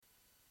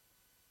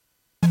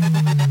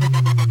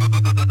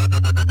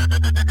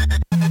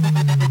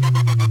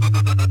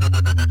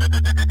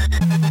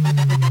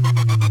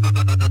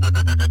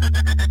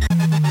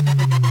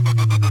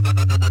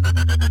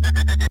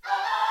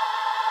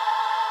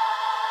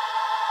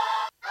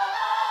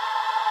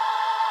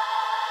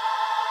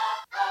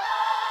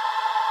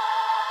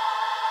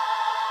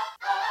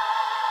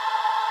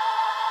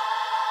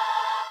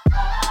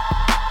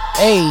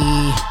Hey,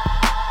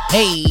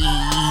 hey,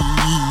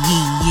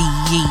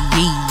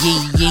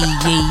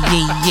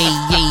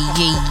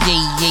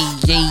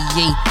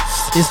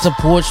 it's the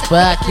Porch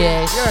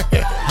Podcast.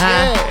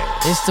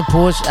 It's the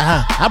Porch.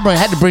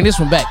 Had to bring this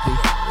one back, please.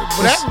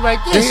 But that's right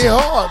there. This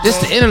hard. This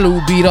the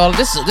interlude beat. All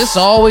this is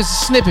always a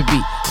snippet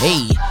beat.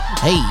 Hey,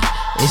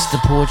 it's the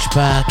Porch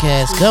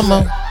Podcast. Come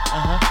on.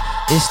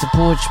 It's the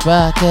Porch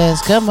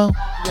Podcast. Come on.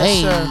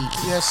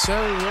 Yes, sir.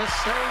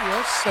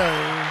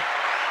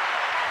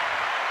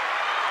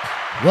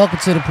 Welcome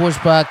to the Porch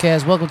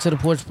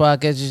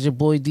Podcast. It's your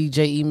boy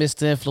DJ E,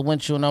 Mr.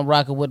 Influential, and I'm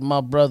rocking with my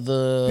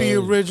brother P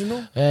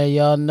Original. Hey,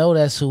 y'all know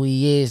that's who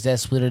he is.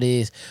 That's what it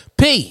is.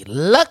 P,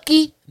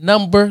 lucky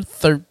number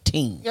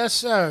 13. Yes,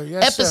 sir.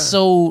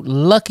 Episode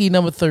lucky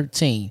number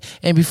 13.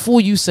 And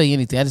before you say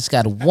anything, I just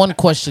got one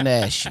question to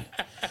ask you.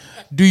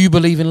 Do you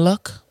believe in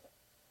luck?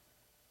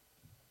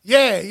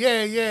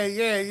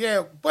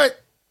 Yeah.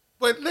 But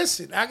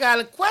listen, I got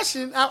a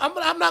question.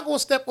 I'm not gonna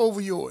step over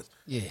yours.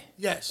 Yeah.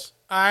 Yes.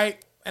 All right.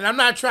 And I'm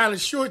not trying to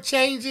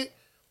shortchange it,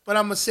 but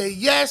I'm gonna say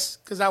yes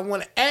because I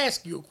want to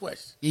ask you a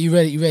question. You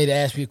ready to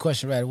ask me a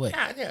question right away?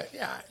 Yeah.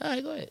 All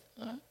right, go ahead.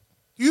 All right.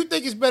 Do you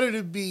think it's better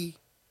to be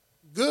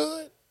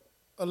good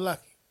or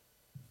lucky?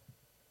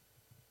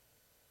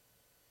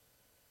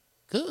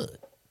 Good.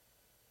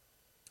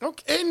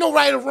 Okay. Ain't no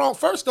right or wrong.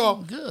 First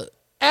off, Good.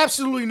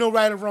 absolutely no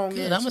right or wrong. Good.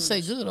 answer. I'm gonna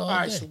say good all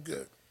right, day. so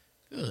good.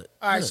 Good.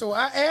 All right, Good. so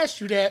I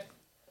asked you that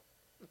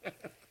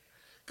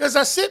because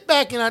I sit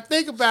back and I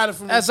think about it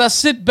from As I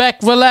sit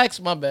back, relax,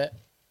 my bad.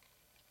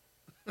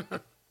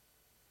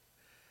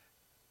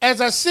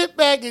 as I sit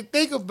back and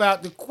think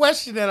about the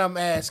question that I'm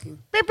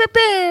asking.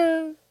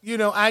 You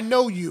know, I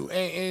know you,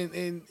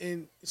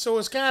 and so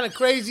it's kind of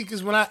crazy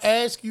because when I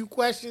ask you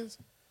questions,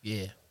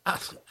 Yeah.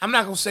 I'm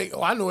not gonna say,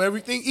 "Oh, I know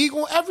everything he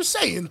gonna ever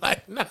say," and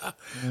like, nah.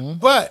 Mm-hmm.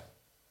 But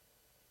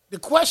the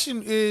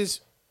question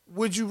is,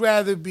 would you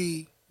rather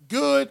be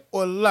good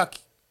or lucky?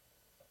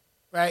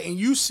 Right? And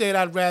you said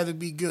I'd rather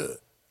be good.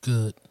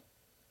 Good.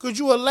 Could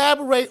you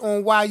elaborate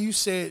on why you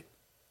said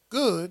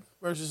good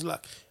versus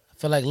lucky? I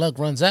feel like luck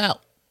runs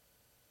out.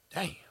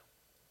 Damn.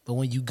 But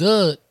when you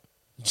good,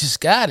 you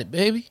just got it,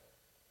 baby.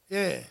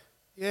 Yeah.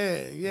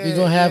 We're going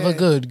to have a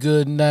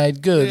good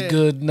night.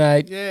 Good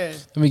night. Yeah.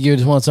 Let me give you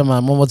this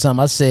one more time.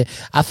 I said,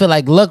 I feel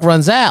like luck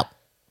runs out.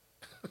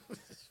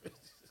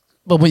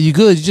 But when you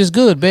good, you just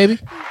good, baby.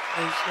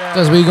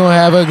 Because we're going to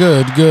have a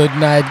good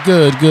night.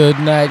 Good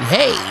night.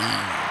 Hey.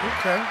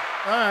 Okay.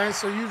 All right.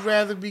 So you'd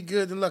rather be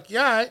good than lucky.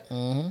 All right.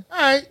 Mm-hmm. All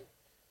right.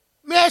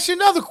 Let me ask you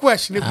another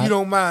question if you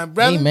don't mind,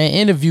 brother. Hey, man,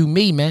 interview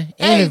me, man.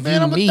 Hey, Interview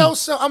man, I'm me.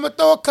 gonna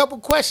throw a couple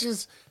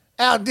questions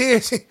out there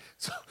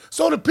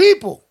so the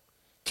people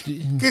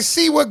can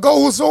see what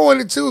goes on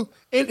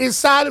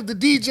inside of the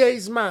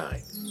DJ's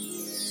mind.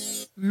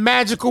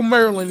 Magical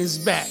Merlin is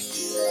back.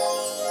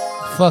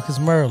 Fuck is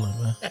Merlin,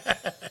 man?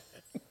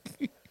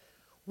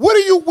 What do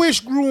you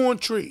wish grew on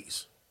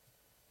trees?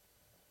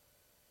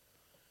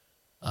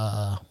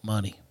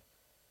 Money.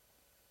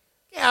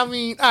 Yeah, I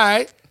mean, all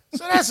right.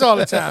 So that's all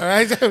the time,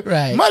 right?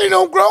 Right. Money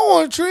don't grow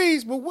on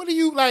trees, but what do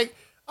you like?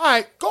 All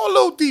right, go a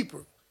little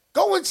deeper.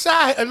 Go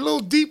inside a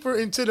little deeper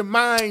into the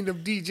mind of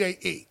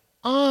DJ E.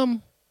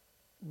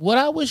 What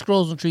I wish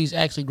grows on trees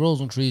actually grows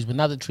on trees, but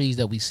not the trees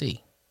that we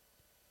see.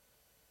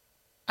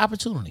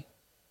 Opportunity.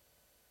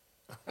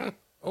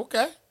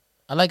 Okay.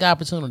 I like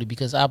opportunity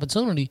because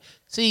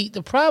see,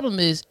 the problem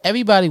is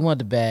everybody want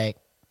the bag,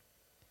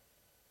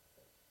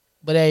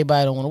 but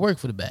everybody don't want to work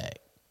for the bag.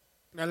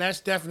 Now, that's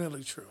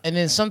definitely true. And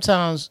then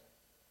sometimes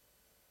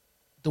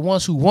the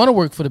ones who want to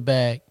work for the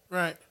bag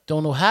Right.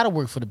 don't know how to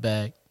work for the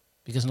bag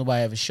because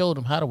nobody ever showed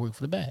them how to work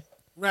for the bag.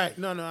 Right.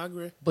 No, I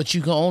agree. But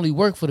you can only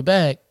work for the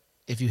bag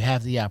if you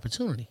have the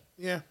opportunity.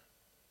 Yeah.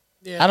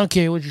 I don't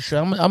care what you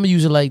show. I'm going to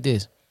use it like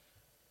this.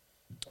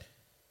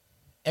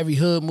 Every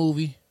hood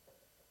movie,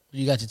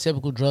 you got your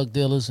typical drug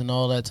dealers and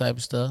all that type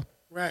of stuff.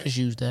 Right. Just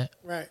use that.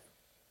 Right.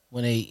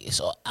 When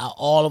it's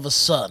all of a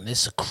sudden,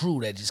 it's a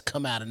crew that just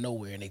come out of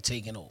nowhere and they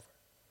taking over.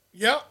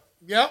 Yep.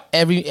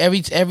 Every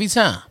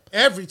time.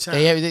 Every time.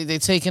 They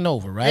taking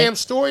over, right? Damn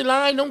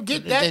storyline don't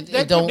get that.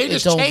 It don't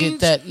get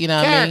that. You know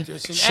what I mean?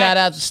 Shout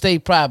out to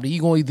State Property.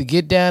 You gonna either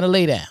get down or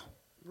lay down.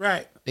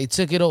 Right. They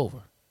took it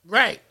over.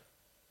 Right.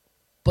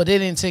 But they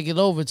didn't take it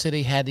over till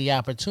they had the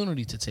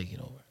opportunity to take it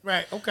over.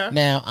 Right. Okay.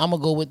 Now I'm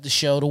gonna go with the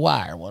show The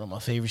Wire, one of my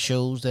favorite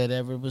shows that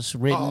ever was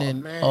written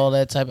and man. all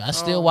that type. I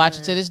still watch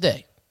it to this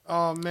day.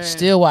 Oh man.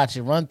 Still watch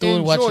it. Run through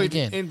it, watch it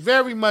again. And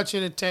very much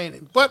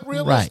entertaining, but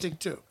realistic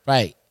too.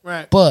 Right.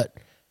 Right. But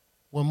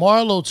when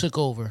Marlo took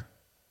over,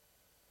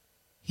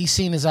 he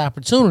seen his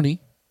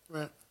opportunity.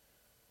 Right.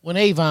 When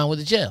Avon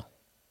went to jail.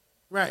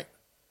 Right.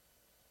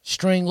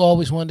 String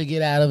always wanted to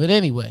get out of it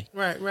anyway.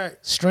 Right.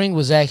 String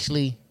was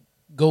actually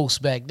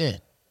Ghost back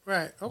then.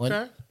 Right. Okay. When-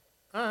 All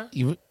right.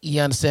 You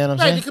understand what I'm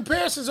Right. saying? The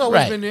comparison's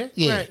always been there.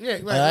 Yeah. Right. Yeah.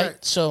 All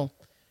Right. So,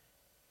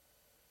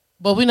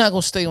 but we're not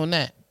gonna stay on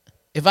that.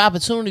 If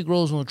opportunity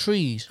grows on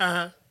trees,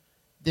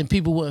 then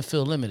people wouldn't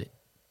feel limited.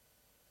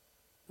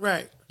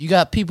 Right. You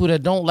got people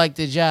that don't like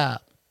their job,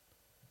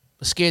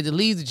 but scared to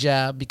leave the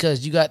job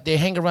because they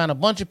hang around a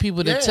bunch of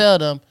people that Yeah. tell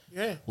them,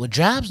 Yeah. well,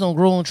 jobs don't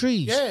grow on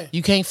trees. Yeah.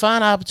 You can't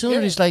find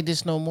opportunities like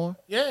this no more.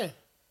 Yeah.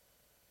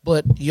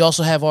 But you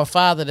also have our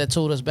father that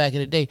told us back in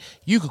the day,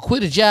 you could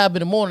quit a job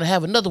in the morning and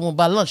have another one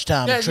by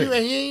lunchtime. Yeah,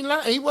 and he ain't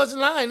lying. He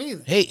wasn't lying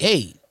either. Hey,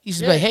 he used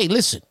to be like, hey,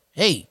 listen,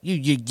 hey, you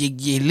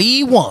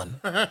leave one,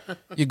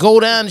 you go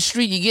down the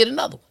street, you get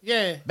another one.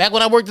 Yeah. Back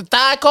when I worked at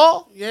Thigh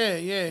Call,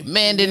 Yeah.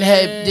 man then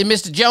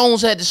Mr.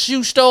 Jones had the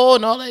shoe store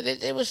and all that.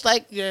 It was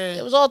like,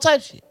 it was all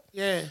types of shit.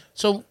 Yeah.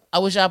 So I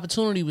wish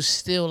opportunity was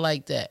still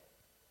like that.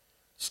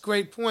 It's a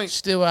great point.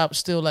 Still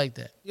like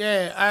that.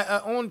 Yeah,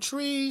 on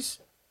trees,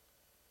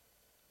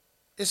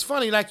 it's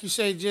funny, like you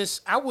say,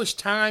 I wish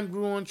time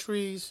grew on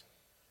trees.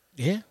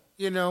 Yeah.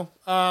 You know,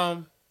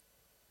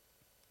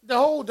 the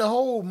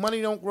whole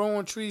money don't grow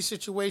on trees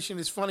situation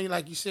is funny,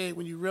 like you said,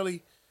 when you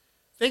really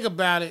think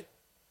about it.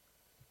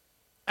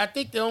 I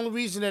think the only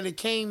reason that it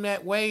came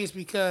that way is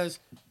because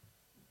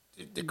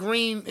the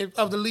green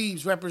of the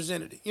leaves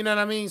represented it. You know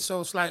what I mean?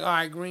 So it's like, all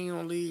right, green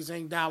on leaves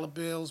ain't dollar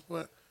bills,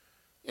 but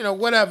you know,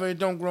 whatever, it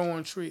don't grow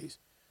on trees.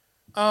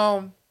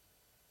 But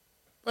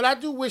I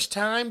do wish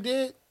time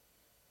did.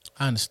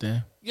 I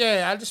understand.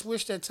 Yeah, I just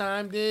wish that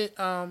time did.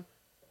 You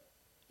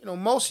know,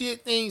 most of your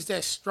things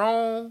that's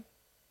strong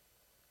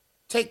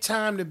take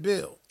time to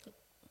build.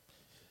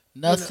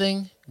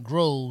 Nothing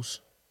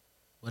grows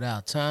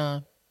without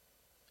time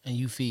and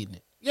you feeding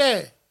it.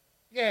 Yeah.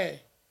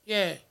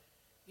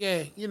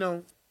 You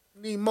know,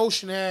 need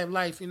motion to have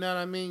life. You know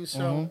what I mean?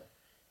 So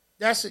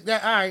that's it. All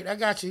right, I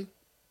got you.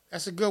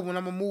 That's a good one.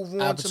 I'm gonna move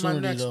on to my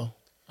next. Though.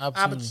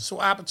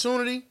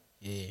 Opportunity.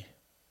 Yeah.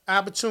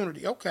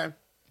 Opportunity. Okay.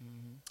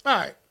 All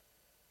right.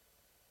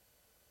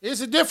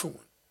 Here's a different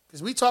one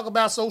because we talk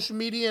about social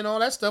media and all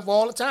that stuff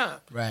all the time.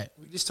 Right.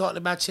 We just talked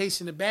about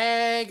chasing the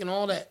bag and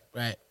all that.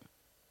 Right.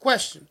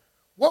 Question: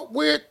 what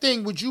weird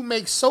thing would you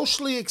make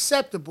socially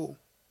acceptable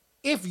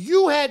if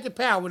you had the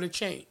power to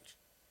change?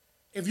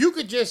 If you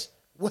could just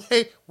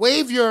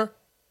wave your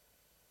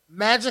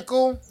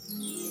magical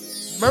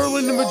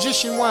Merlin the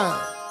Magician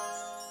wand,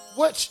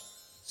 which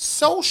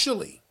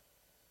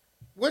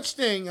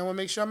thing, I want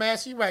to make sure I'm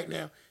asking you right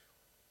now,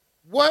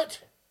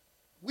 what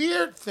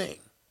weird thing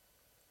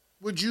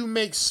would you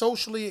make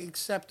socially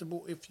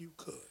acceptable if you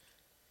could?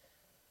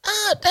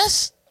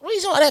 That's the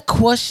reason why that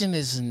question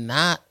is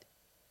not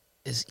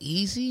as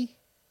easy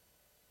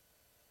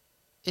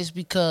is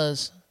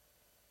because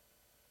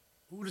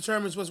who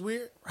determines what's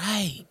weird?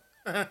 Right.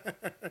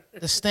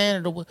 The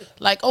standard of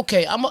like,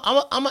 okay, I'm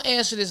gonna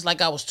answer this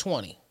like I was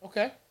 20.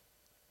 Okay.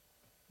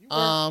 You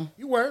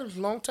were. It was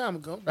a long time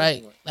ago.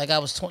 Right. Like I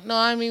was 20. No,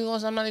 I'm not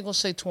even gonna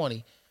say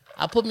 20.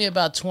 I put me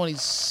about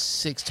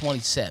 26,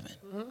 27.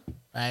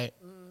 Right.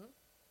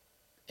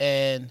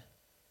 And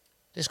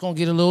it's gonna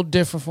get a little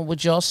different from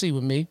what y'all see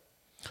with me.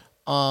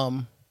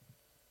 I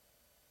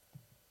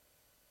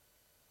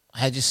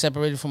had just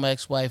separated from my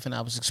ex-wife and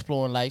I was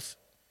exploring life.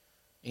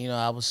 You know,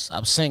 I was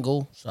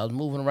single, so I was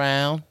moving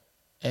around,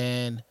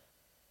 and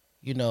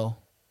you know,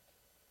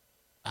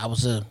 I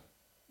was a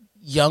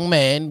young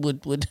man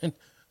with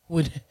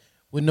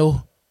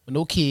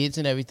no kids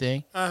and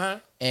everything.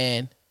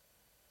 And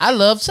I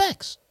loved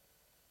sex.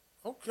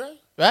 Okay.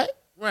 Right.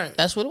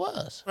 That's what it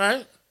was.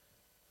 Right.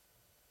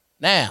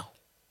 Now,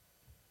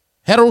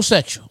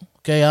 heterosexual.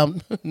 Okay,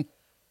 I'm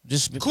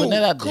just putting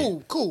that out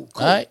there. Cool.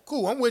 All right?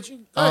 Cool. I'm with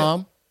you.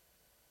 I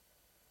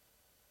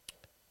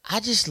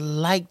just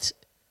liked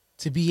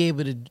to be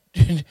able to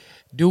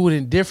do it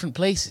in different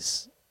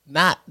places,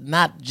 not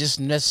just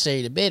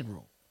necessarily the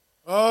bedroom.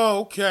 Oh,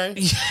 okay.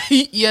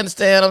 You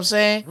understand what I'm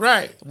saying?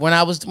 Right. When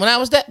I was that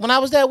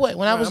way,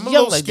 when I was I'm young a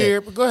little like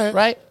scared, that, but go ahead.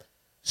 Right.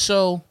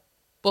 So,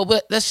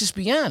 but let's just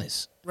be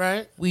honest.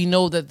 Right. We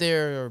know that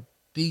there are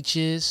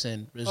beaches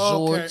and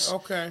resorts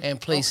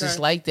and places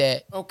like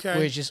that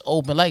where it's just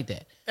open like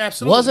that.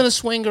 Absolutely. Wasn't a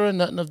swinger or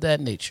nothing of that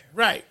nature.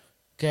 Right.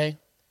 Okay.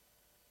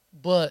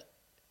 But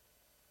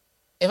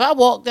if I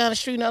walk down the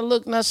street and I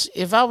look, and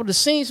if I would have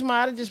seen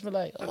somebody, I'd just be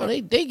like, oh,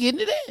 they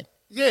getting it in.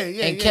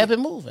 Yeah. And kept it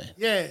moving.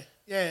 Yeah.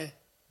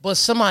 But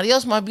somebody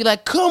else might be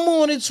like, come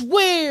on, it's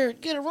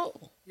weird. Get a room.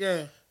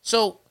 Yeah.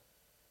 So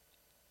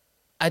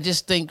I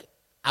just think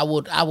I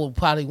would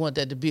probably want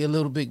that to be a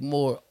little bit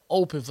more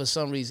open for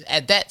some reason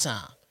at that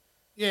time.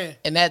 Yeah.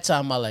 In that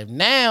time of my life.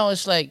 Now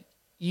it's like,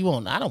 I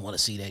don't want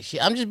to see that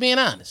shit. I'm just being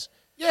honest.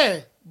 Yeah.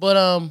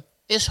 But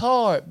it's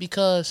hard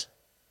because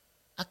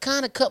I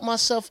kind of cut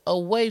myself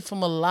away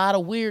from a lot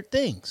of weird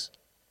things.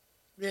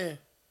 Yeah.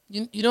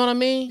 You know what I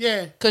mean?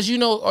 Yeah. Because,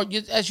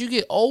 as you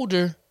get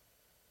older,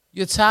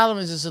 your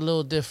tolerance is a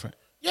little different.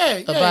 Yeah.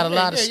 About a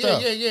lot of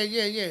stuff. Yeah.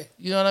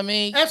 You know what I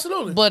mean?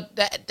 Absolutely. But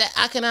that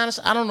I can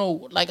honestly, I don't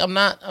know. Like, I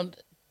know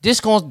this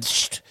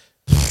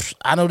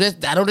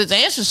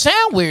answer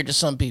sound weird to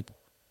some people.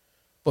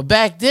 But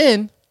back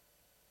then,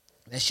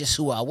 that's just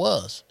who I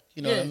was.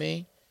 You know what I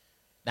mean?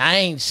 Now, I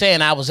ain't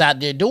saying I was out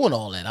there doing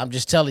all that. I'm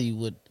just telling you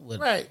what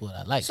I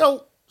like.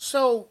 So,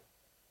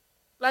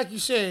 like you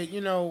said,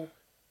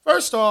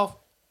 first off,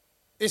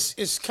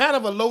 it's kind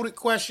of a loaded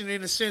question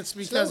in a sense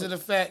because of the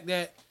fact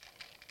that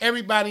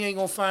everybody ain't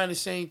gonna find the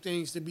same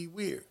things to be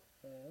weird.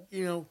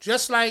 You know,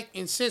 just like,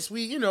 and since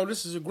we, you know,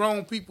 this is a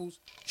grown people's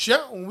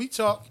show, when we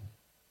talk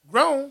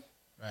grown,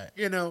 Right.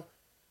 you know,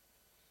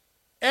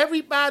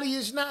 everybody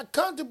is not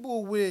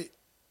comfortable with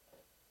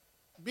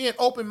being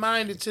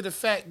open-minded to the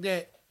fact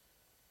that,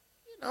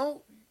 you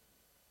know,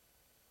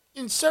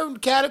 in certain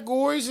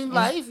categories in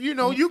life, you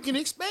know, you can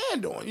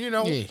expand on, you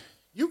know. Yeah.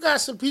 You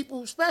got some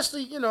people,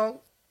 especially, you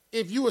know,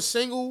 if you a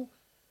single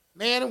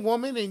man and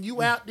woman and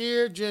you out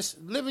there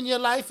just living your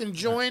life,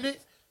 enjoying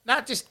it,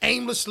 not just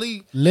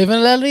aimlessly. Living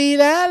la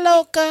vida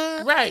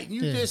loca. Right.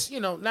 You just, you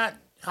know, not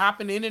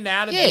hopping in and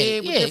out of Yeah,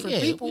 bed with different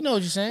yeah. people. We know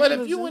what you're saying. But You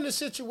know if you what in a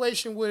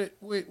situation with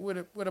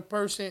a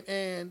person,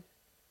 and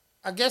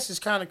I guess it's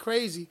kind of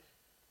crazy,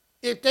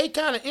 if they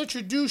kind of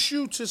introduce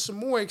you to some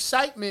more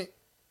excitement,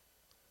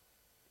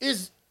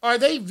 are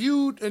they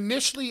viewed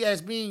initially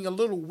as being a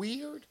little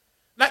weird?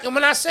 Like, and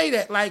when I say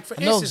that, like, for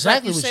instance, exactly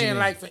like what you're you saying, mean.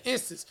 like, for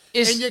instance,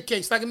 It's- in your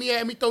case, like,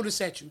 let me throw this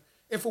at you.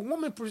 If a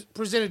woman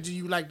presented to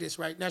you like this,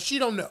 right? Now, she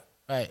don't know.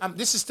 Right.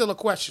 This is still a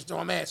question, so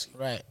I'm asking.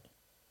 Right.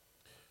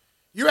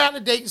 You're out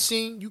in the dating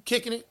scene, you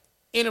kicking it,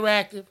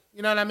 interactive,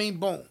 you know what I mean?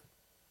 Boom.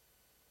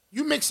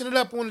 You mixing it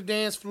up on the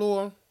dance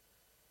floor.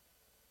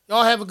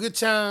 Y'all have a good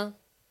time.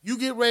 You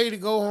get ready to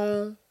go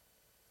home.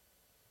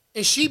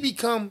 And she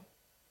become,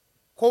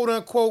 quote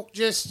unquote,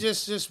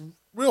 just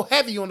real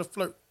heavy on the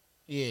flirt.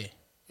 Yeah.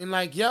 And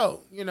like,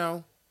 yo, you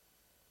know,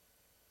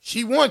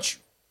 she wants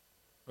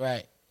you.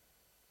 Right.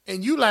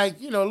 And you like,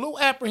 you know, a little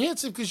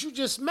apprehensive because you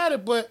just met her,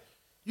 but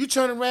you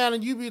turn around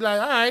and you be like,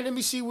 all right, let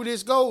me see where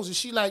this goes. And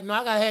she like, no,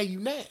 I gotta have you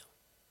now.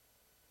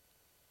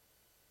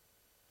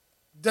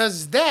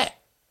 Does that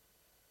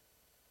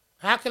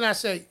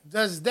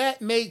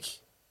make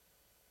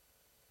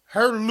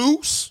her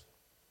loose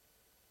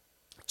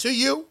to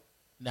you?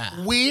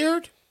 Nah.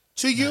 Weird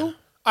to you?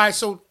 All right,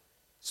 so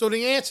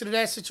the answer to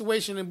that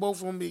situation in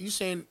both of them, you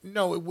saying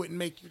no, it wouldn't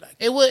make you like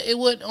that. It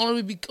would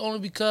only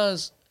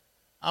because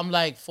I'm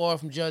like far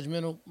from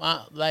judgmental.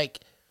 All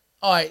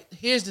right,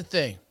 here's the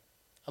thing.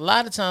 A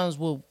lot of times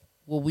what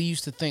we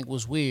used to think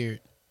was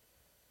weird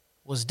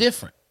was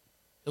different.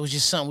 It was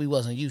just something we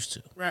wasn't used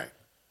to. Right.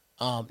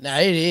 Now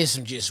it is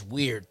some just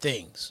weird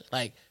things.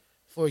 Like,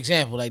 for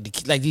example, like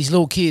these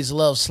little kids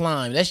love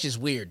slime. That's just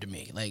weird to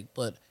me. Like,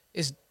 but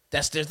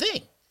that's their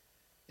thing.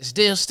 It's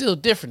still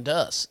different to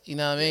us. You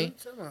know what I mean?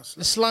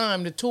 The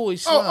slime, the toy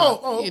slime.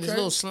 Okay. Yeah, this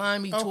little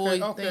slimy toy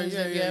things.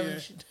 Yeah, that yeah, we yeah.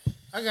 have.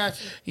 I got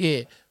you.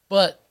 Yeah,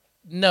 but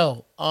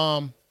no.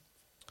 To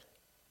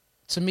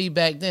me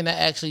back then, that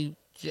actually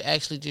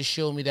just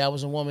showed me that I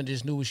was a woman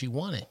just knew what she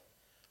wanted.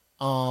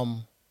 A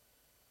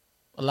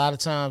lot of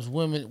times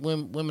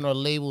women are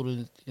labeled,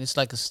 and it's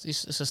like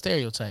it's a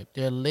stereotype.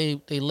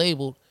 They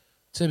labeled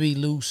to be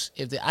loose.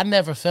 I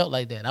never felt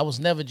like that. I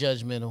was never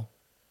judgmental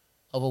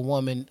of a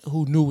woman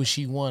who knew what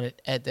she wanted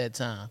at that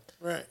time.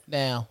 Right.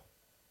 Now,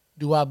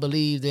 do I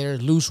believe there are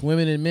loose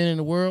women and men in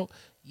the world?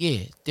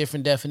 Yeah,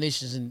 different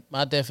definitions, and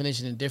my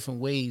definition in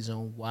different ways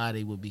on why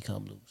they would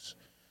become loose.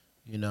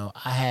 You know,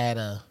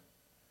 I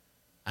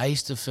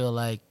used to feel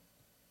like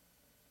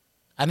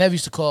I never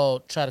used to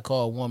try to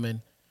call a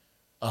woman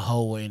a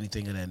hoe or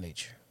anything of that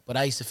nature. But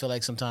I used to feel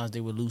like sometimes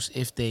they were loose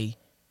if they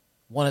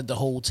wanted the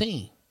whole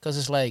team. Because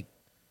it's like,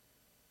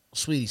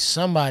 sweetie,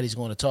 somebody's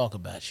going to talk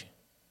about you.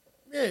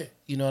 Yeah.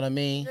 You know what I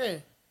mean? Yeah.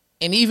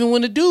 And even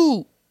when the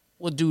dude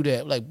would do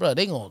that, like, bro,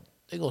 they gonna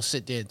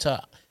sit there and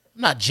talk.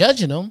 I'm not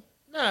judging them.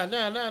 Nah.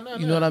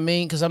 You know what I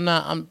mean? Because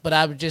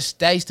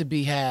that used to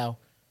be how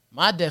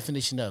my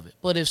definition of it.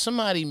 But if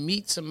somebody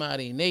meets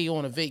somebody and they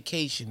on a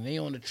vacation, they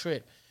on a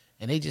trip,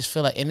 and they just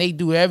feel like, and they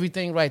do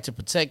everything right to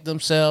protect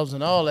themselves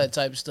and all that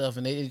type of stuff,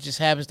 and it just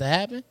happens to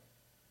happen,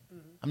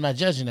 I'm not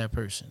judging that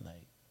person.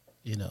 Like,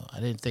 you know, I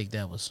didn't think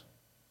that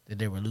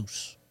they were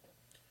loose.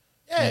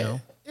 Yeah. You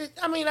know?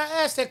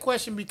 I asked that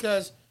question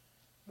because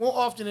more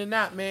often than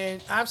not,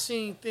 man, I've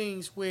seen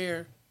things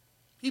where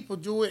people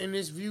do it and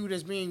it's viewed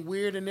as being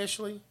weird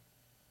initially,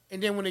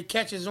 and then when it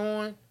catches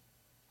on,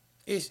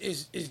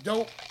 it's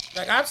dope.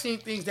 Like, I've seen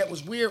things that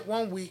was weird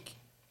one week,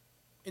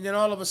 and then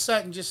all of a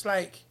sudden, just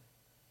like,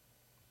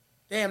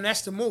 damn,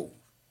 that's the move.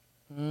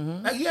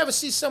 Mm-hmm. Like, you ever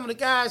see some of the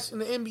guys in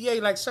the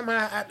NBA, like,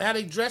 somehow how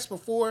they dress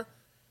before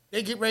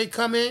they get ready to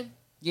come in?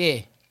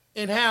 Yeah.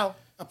 And how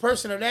a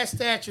person of that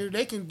stature,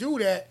 they can do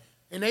that,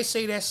 and they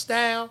say that's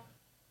style.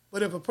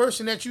 But if a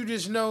person that you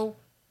just know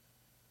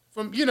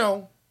from, you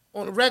know,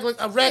 on a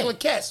regular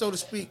cat, so to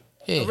speak,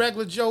 a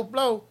regular Joe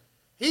Blow,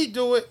 he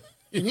do it,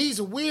 and he's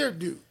a weird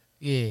dude.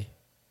 Yeah.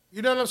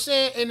 You know what I'm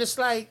saying? And it's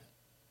like,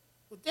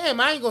 well, damn,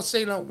 I ain't gonna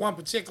say no one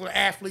particular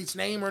athlete's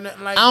name or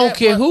nothing like that. I don't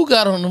care who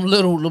got on them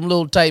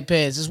little tight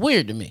pants. It's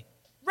weird to me.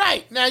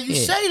 Right. Now, you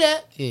say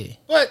that,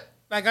 but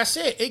like I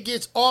said, it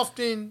gets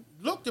often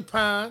looked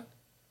upon,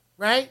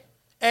 right,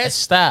 as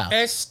style.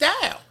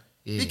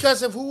 Yeah.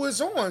 Because of who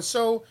is on.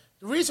 So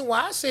the reason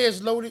why I say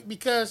it's loaded,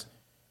 because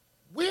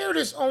weird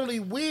is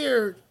only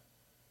weird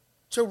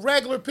to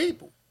regular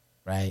people.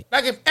 Right.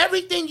 Like, if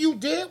everything you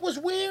did was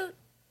weird,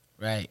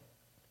 right,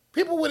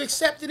 people would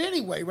accept it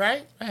anyway,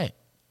 right? Right.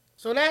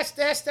 So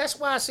that's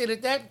why I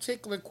said that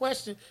particular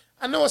question.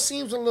 I know it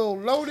seems a little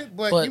loaded,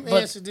 but you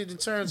answered it in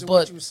terms of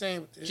what you were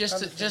saying. With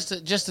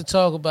just to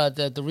talk about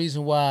that, the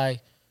reason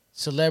why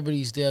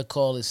celebrities they'll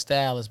call it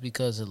style is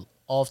because of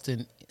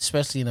often,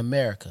 especially in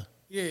America,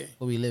 where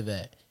we live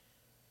at,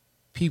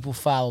 people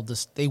follow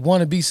this. They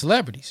want to be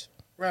celebrities,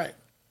 right?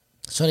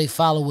 So they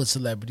follow what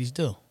celebrities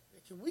do.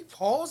 Can we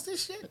pause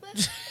this shit, man?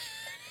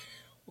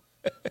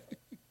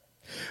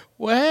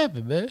 What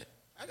happened, man?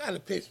 I got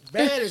a pitch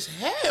bad as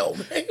hell,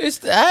 man.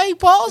 I ain't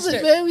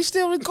pausing, man. We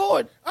still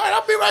recording. All right,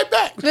 I'll be right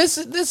back.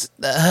 Listen.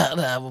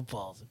 Nah, we're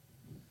pausing.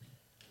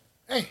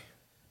 Hey.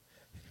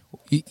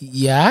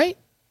 You all right?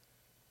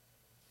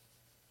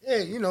 Yeah,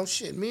 you know,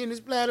 shit. Me and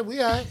this bladder,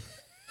 we all right.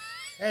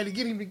 Had to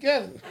get him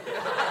together.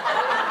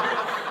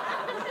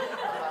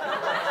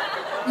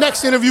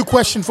 Next interview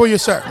question for you,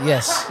 sir.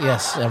 Yes,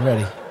 I'm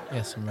ready.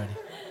 Yes, I'm ready.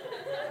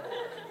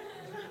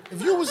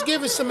 If you was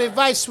giving some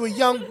advice to a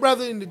young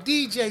brother in the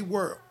DJ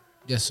world,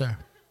 yes, sir,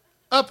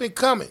 up and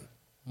coming,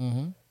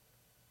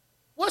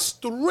 what's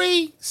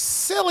 3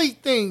 silly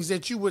things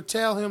that you would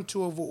tell him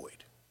to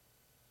avoid?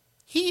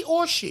 He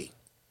or she?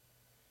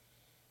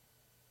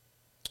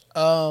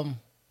 Because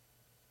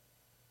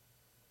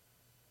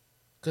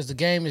the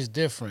game is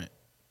different.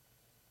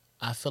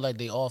 I feel like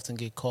they often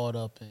get caught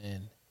up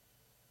in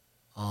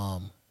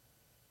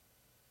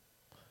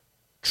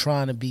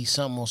trying to be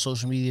something on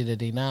social media that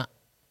they not.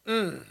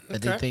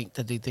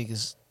 That they think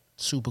is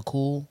super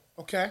cool.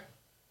 Okay.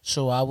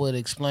 So I would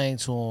explain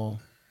to them,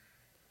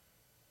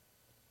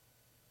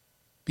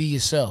 be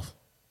yourself,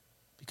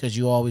 because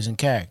you're always in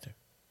character.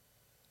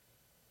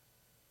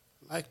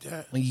 Like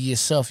that. When you're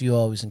yourself, you're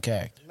always in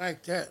character.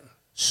 Like that.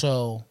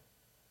 So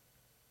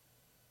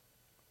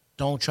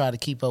don't try to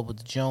keep up with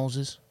the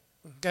Joneses.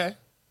 Okay.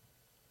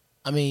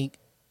 I mean,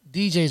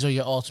 DJs are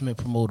your ultimate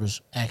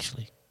promoters,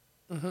 actually.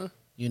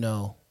 You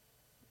know,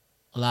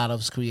 a lot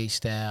of us create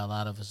style. A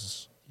lot of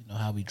us, you know,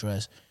 how we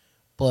dress.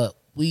 But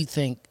we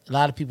think a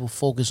lot of people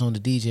focus on the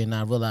DJ and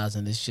not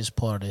realizing it's just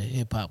part of the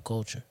hip-hop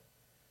culture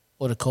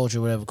or the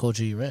culture, whatever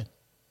culture you're in,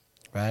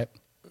 right?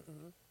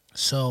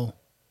 So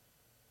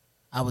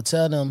I would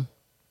tell them,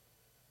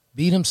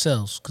 be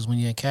themselves, because when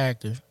you're in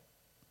character,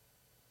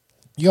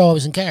 you're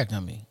always in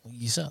character,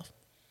 yourself.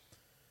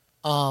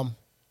 A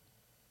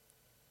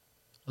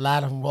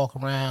lot of them walk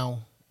around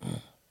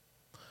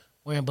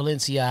wearing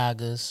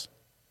Balenciagas,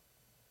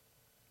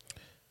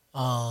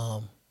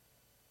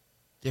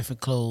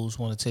 different clothes,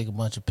 want to take a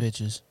bunch of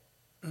pictures.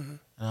 And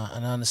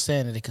I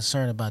understand that they're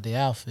concerned about their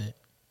outfit.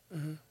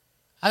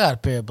 I got a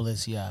pair of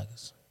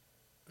Balenciagas.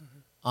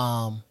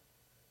 But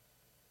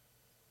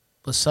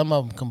some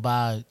of them can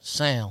buy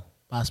sound,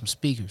 buy some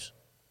speakers.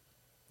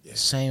 Yeah.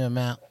 Same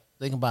amount.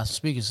 They can buy some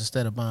speakers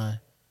instead of buying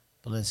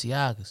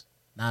Balenciagas.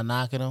 Not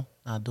knocking them,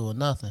 not doing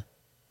nothing.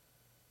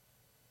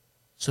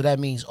 So that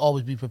means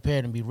always be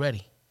prepared and be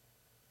ready.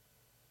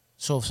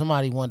 So if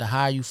somebody wanted to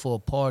hire you for a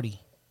party,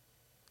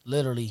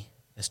 literally,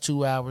 it's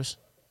 2 hours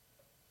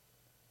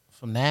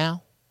from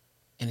now,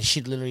 and the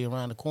shit literally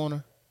around the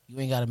corner, you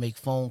ain't got to make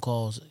phone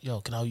calls. Yo,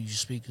 can I use your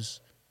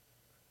speakers?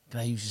 Can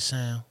I use your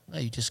sound? No,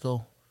 you just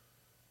go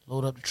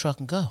load up the truck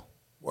and go.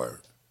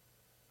 Word.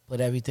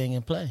 Put everything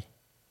in play.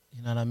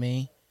 You know what I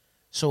mean?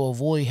 So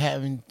avoid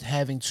having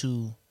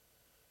to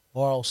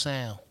borrow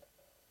sound,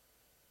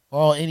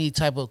 borrow any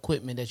type of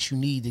equipment that you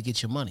need to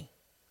get your money.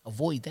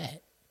 Avoid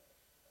that.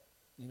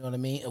 You know what I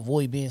mean?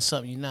 Avoid being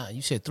something you're not.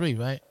 You said 3,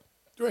 right?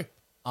 3. Okay.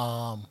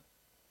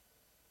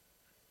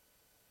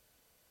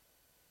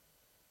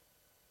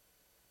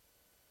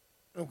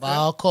 By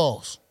all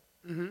calls.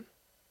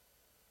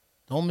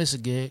 Don't miss a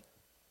gig.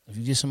 If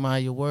you get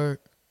somebody your word,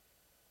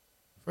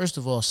 first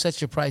of all,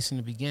 set your price in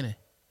the beginning.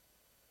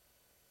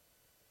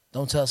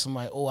 Don't tell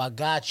somebody, oh, I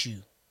got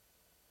you,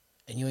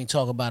 and you ain't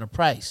talk about a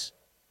price.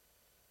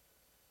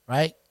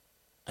 Right?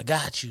 I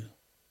got you.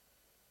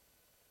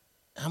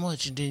 How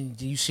much? And then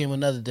you see him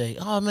another day.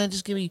 Oh, man,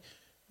 just give me,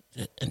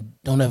 and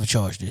don't ever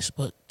charge this,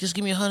 but just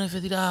give me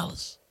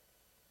 $150.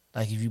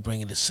 Like if you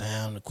bring in the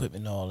sound,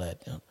 equipment, and all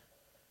that. You know?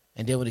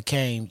 And then when it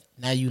came,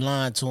 now you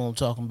lying to him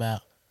talking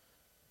about,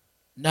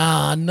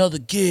 nah, another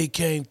gig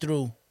came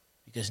through.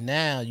 Because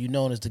now you're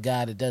known as the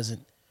guy that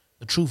doesn't,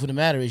 the truth of the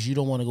matter is you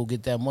don't want to go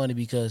get that money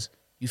because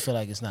you feel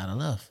like it's not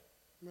enough.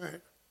 Right.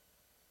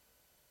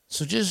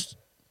 So just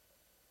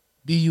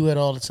be you at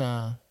all the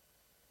time.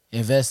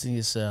 Invest in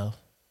yourself.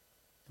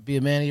 Be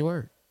a man of your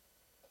word.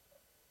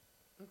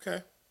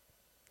 Okay.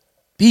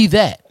 Be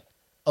that.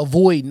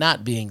 Avoid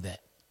not being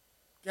that.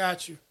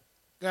 Got you.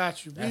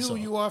 Be who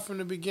you are from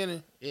the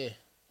beginning. Yeah.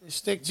 And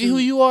stick to. Be who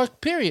you are,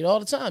 period,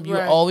 all the time.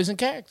 You're always in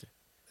character.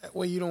 That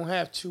way you don't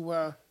have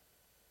to,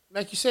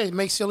 like you said,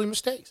 make silly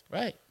mistakes.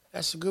 Right.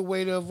 That's a good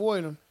way to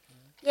avoid them.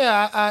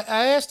 Yeah,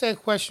 I asked that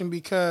question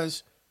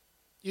because,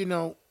 you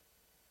know,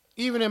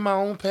 even in my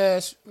own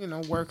past, you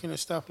know, working and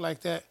stuff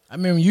like that. I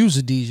remember you was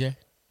a DJ.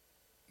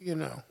 You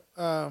know.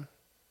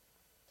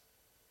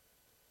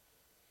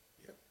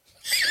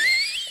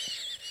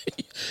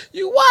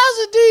 You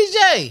was a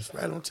DJ. It's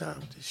right on time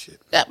with this shit.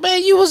 That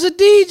man, you was a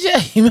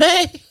DJ,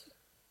 man.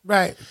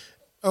 Right.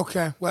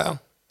 Okay,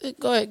 well,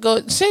 Go ahead. Go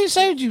ahead. Say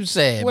what you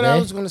said, what man. I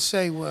was going to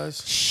say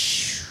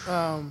was,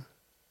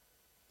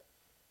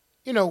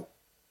 you know,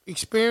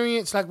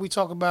 experience, like we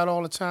talk about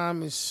all the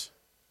time, is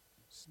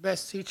the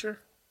best teacher.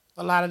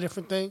 A lot of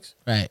different things.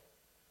 Right.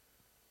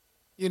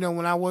 You know,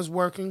 when I was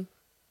working,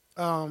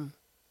 I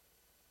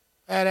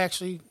had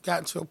actually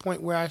gotten to a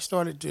point where I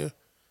started to,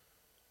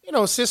 you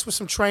know, assist with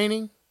some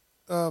training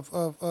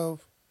of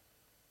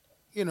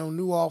you know,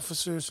 new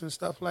officers and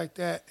stuff like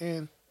that.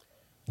 And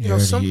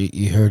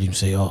You heard him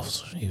say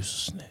officer. He was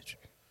a snitch.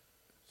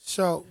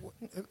 so,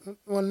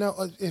 well,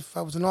 no, if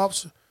I was an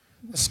officer,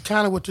 that's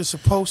kind of what you're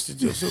supposed to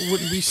do. So it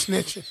wouldn't be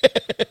snitching.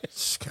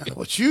 It's kind of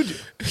what you do.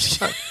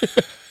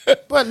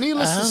 But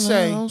needless to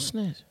say, don't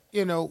snitch.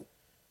 you know,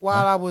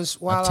 while I was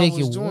take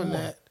your doing word.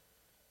 that,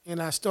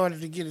 and I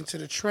started to get into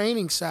the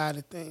training side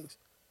of things,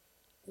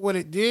 what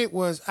it did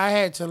was I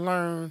had to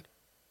learn,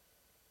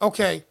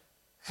 okay,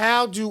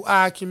 how do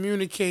I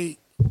communicate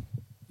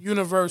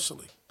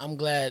universally? I'm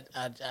glad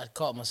I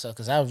caught myself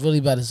because I was really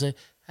about to say,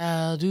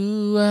 how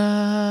do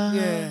I?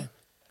 Yeah.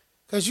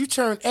 Because you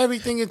turn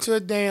everything into a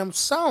damn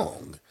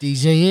song.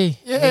 DJ E.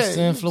 Yeah. It's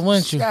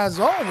influential. This guy's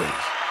always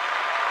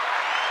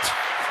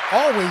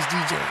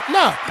DJ.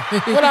 No.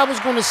 What I was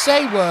going to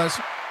say was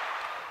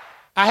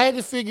I had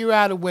to figure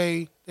out a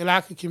way that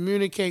I could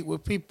communicate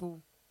with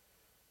people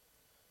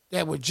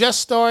that were just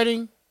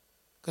starting,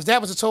 because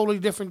that was a totally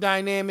different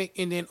dynamic,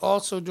 and then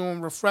also doing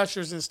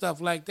refreshers and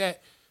stuff like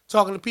that,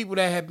 talking to people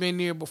that had been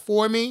there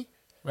before me,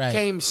 Right.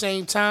 came the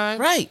same time.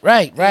 Right.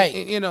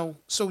 And, you know,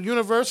 so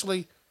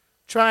universally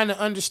trying to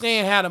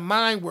understand how the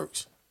mind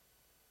works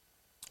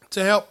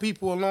to help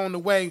people along the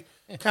way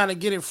kind of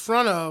get in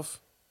front of,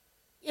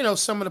 you know,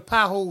 some of the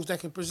potholes that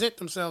can present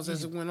themselves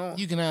as it went on.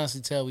 You can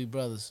honestly tell we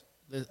brothers.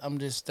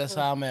 That's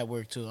how I'm at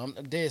work too. I'm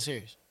dead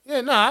serious.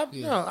 Yeah, no,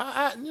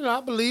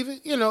 I believe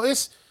it. You know,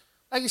 it's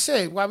like you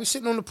said, while we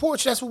sitting on the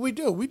porch, that's what we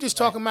do. We just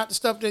talking about the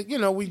stuff that, you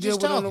know, we deal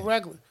with on the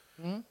regular.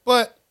 Mm-hmm.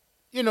 But,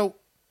 you know,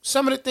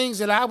 some of the things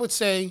that I would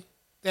say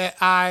that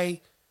I'm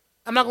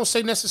not going to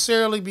say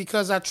necessarily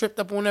because I tripped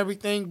up on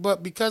everything,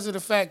 but because of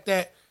the fact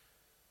that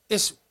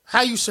it's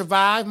how you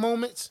survive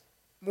moments,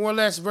 more or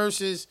less,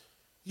 versus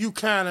you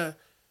kind of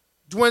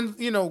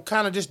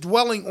just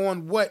dwelling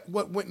on what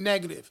went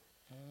negative.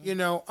 Mm-hmm. You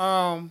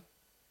know,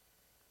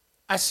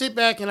 I sit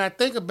back and I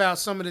think about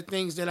some of the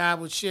things that I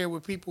would share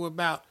with people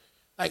about,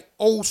 like,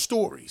 old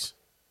stories.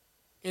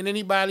 And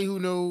anybody who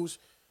knows,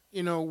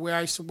 you know, where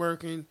I used to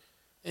work and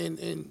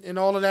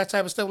all of that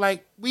type of stuff,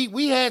 like,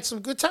 we had some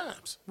good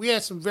times. We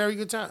had some very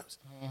good times.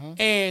 Mm-hmm.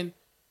 And,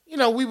 you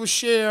know, we would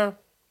share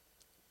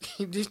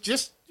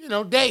just, you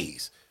know,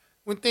 days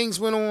when things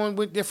went on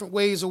with different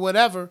ways or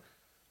whatever.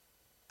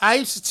 I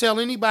used to tell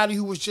anybody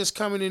who was just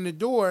coming in the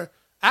door,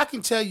 I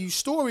can tell you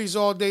stories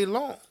all day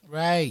long.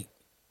 Right.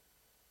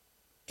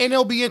 And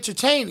they'll be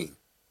entertaining.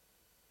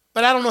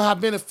 But I don't know how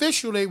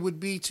beneficial they would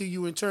be to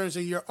you in terms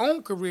of your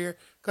own career,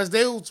 because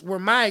those were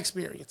my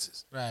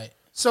experiences. Right.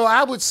 So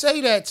I would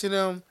say that to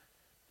them,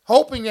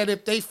 hoping that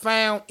if they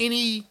found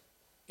any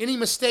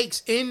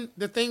mistakes in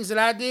the things that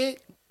I did,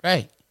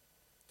 right,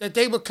 that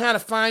they would kind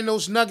of find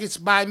those nuggets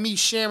by me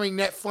sharing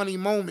that funny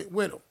moment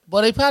with them.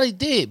 But they probably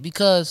did,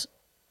 because,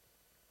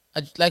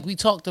 like we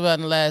talked about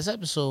in the last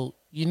episode,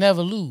 you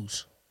never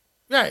lose.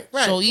 Right.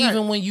 So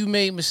even when you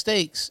made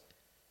mistakes,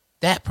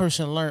 that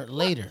person learned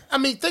later. I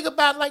mean, think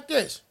about it like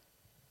this.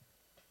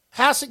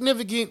 How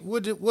significant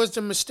was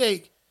the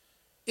mistake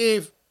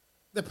if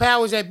the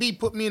powers that be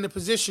put me in a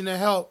position to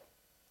help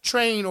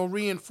train or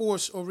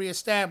reinforce or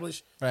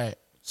reestablish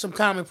some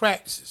common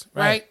practices,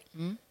 right?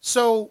 Mm-hmm.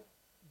 So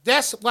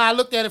that's why I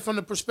looked at it from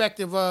the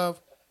perspective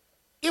of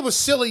it was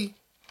silly,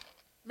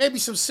 maybe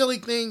some silly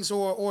things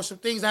or some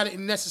things I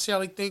didn't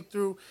necessarily think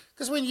through.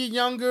 Because when you're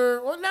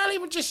younger, or not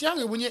even just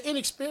younger, when you're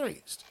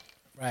inexperienced,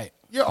 right,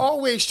 you're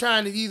always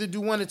trying to either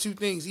do one or two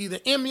things, either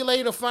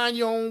emulate or find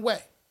your own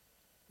way,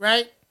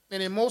 right?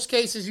 And in most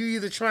cases, you're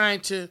either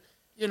trying to,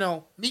 you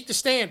know, meet the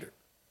standard,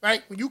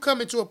 right? When you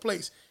come into a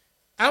place,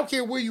 I don't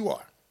care where you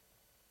are,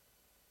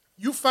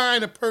 you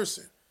find a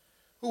person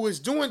who is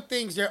doing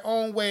things their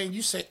own way, and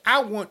you say,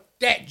 I want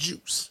that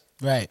juice.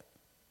 Right.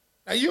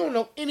 Now, you don't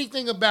know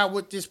anything about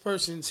what this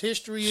person's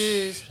history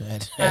is,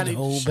 how they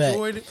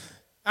destroyed it.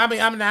 I mean,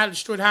 how they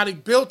destroyed it, how they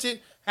built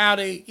it, how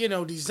they, you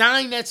know,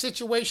 designed that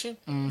situation.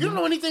 Mm-hmm. You don't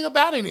know anything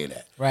about any of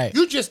that. Right.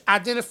 You just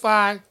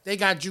identify, they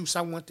got juice,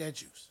 I want that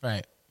juice.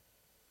 Right.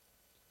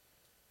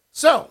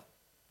 So,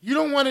 you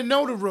don't want to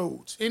know the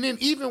roads. And then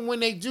even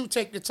when they do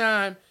take the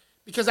time,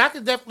 because I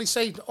could definitely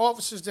say the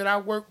officers that I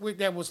work with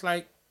that was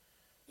like,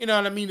 you know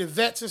what I mean, the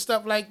vets and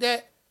stuff like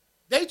that,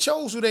 they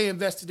chose who they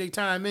invested their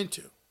time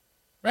into.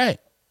 Right.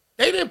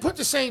 They didn't put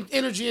the same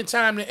energy and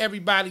time to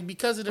everybody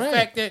because of the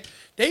fact that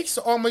they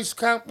almost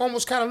kind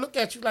of look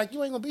at you like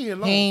you ain't gonna be here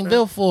long. He ain't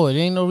built for it.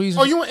 There ain't no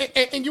reason. Oh, you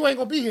and you ain't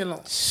gonna be here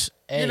long.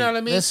 Hey, you know what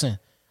I mean? Listen,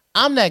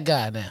 I'm that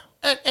guy now.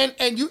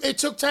 And you, it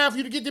took time for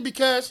you to get there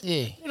because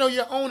you know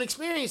your own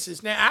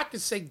experiences. Now I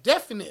could say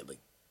definitely,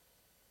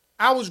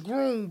 I was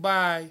groomed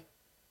by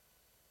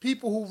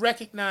people who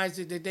recognized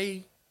it, that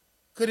they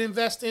could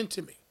invest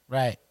into me.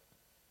 Right.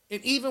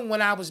 And even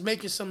when I was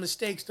making some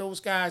mistakes, those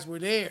guys were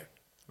there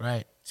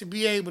Right. to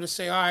be able to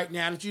say, all right,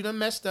 now that you done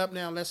messed up,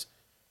 now let's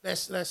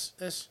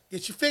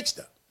get you fixed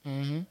up.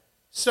 Mm-hmm.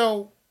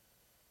 So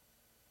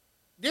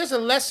there's a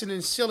lesson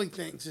in silly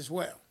things as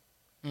well,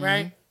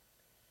 right?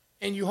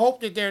 And you hope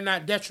that they're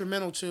not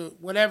detrimental to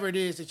whatever it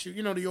is that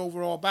the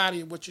overall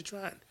body of what you're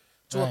trying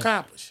to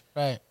accomplish.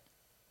 Right.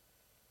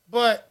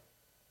 But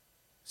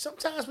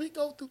sometimes we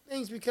go through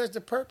things because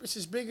the purpose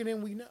is bigger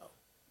than we know.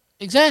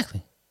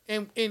 Exactly.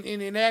 And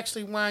it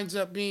actually winds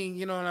up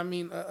being,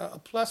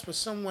 a plus for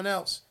someone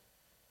else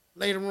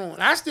later on.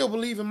 I still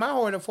believe in my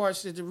heart of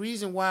hearts that the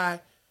reason why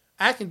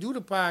I can do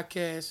the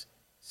podcast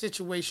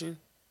situation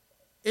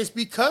is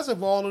because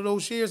of all of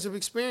those years of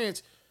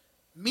experience,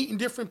 meeting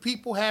different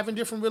people, having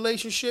different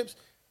relationships,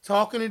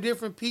 talking to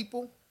different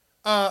people,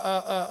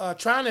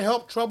 trying to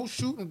help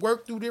troubleshoot and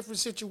work through different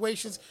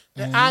situations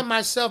that I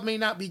myself may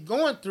not be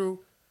going through,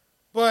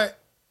 but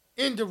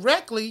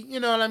indirectly,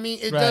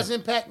 it does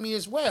impact me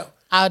as well.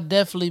 I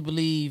definitely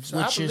believe So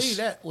what I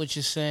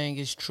you're saying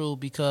is true,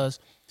 because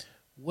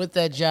what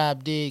that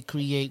job did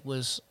create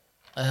was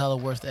a hell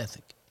of worth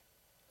ethic.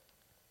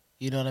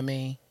 You know what I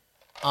mean?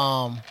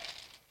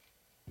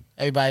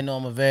 Everybody know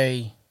I'm a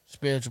very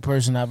spiritual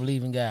person. I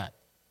believe in God.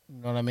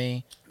 You know what I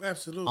mean?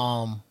 Absolutely.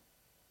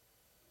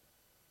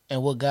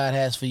 And what God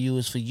has for you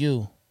is for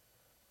you.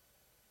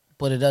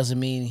 But it doesn't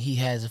mean he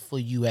has it for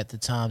you at the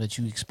time that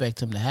you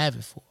expect him to have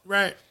it for.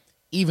 Right.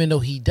 Even though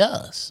he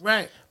does.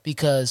 Right.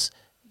 Because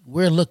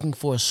we're looking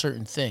for a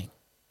certain thing.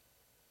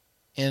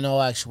 In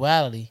all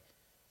actuality,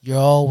 you're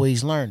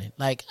always learning.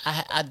 Like,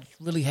 I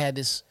really had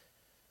this,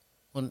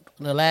 when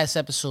in the last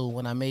episode,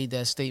 when I made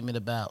that statement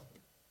about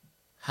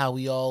how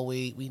we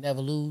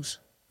never lose,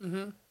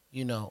 it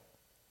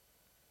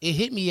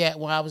hit me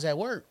when I was at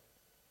work.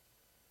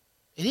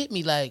 It hit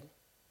me like,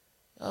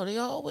 they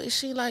always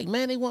seem like,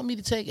 man, they want me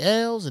to take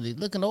L's and they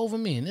looking over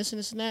me and this and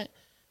this and that.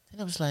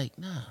 Then I was like,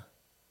 nah,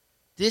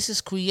 this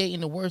is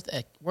creating a work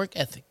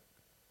ethic.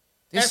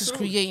 This is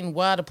creating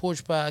why the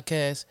Porch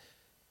Podcast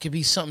could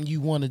be something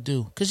you want to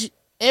do. Because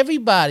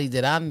everybody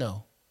that I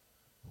know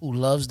who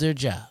loves their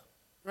job,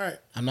 right.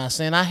 I'm not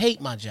saying I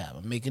hate my job.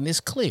 I'm making this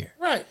clear.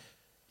 Right.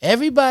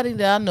 Everybody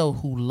that I know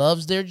who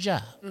loves their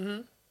job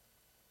and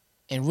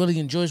really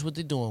enjoys what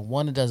they're doing,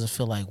 one, it doesn't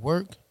feel like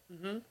work,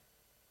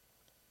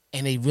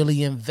 and they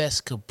really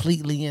invest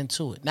completely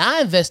into it. Now,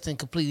 I invest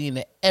completely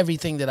into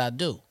everything that I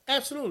do.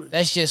 Absolutely.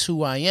 That's just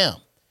who I am.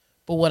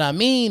 But what I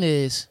mean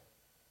is,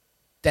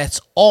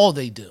 that's all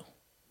they do.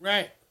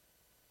 Right.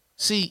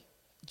 See,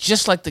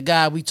 just like the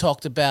guy we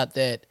talked about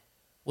that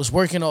was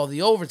working all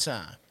the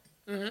overtime,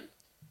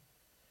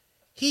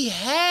 he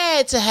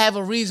had to have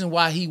a reason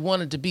why he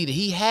wanted to be there.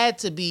 He had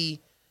to be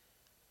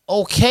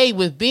okay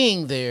with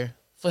being there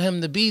for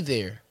him to be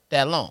there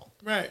that long.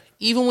 Right.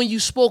 Even when you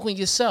spoke with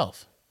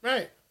yourself,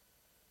 Right.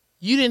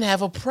 you didn't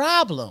have a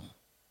problem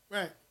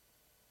Right.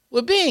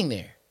 with being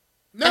there.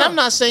 No. And I'm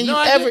not saying No, you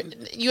I ever didn't.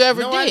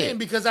 did. I didn't,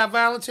 because I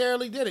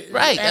voluntarily did it.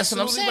 Right, that's what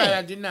I'm Absolutely saying. Right.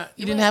 I did not.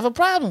 You didn't have a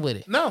problem with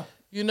it. No.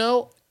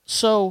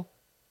 So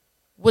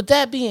with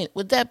that being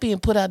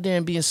put out there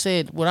and being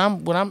said, what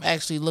I'm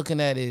actually looking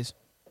at is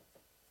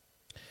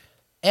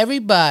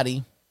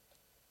everybody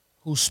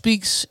who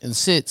speaks and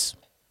sits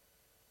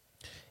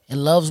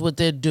and loves what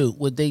they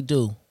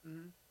do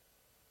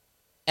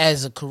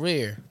as a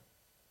career,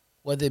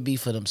 whether it be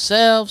for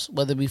themselves,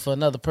 whether it be for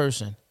another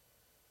person,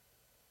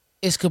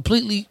 is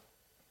completely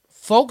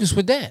focused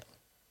with that.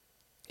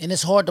 And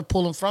it's hard to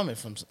pull them from it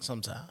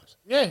sometimes.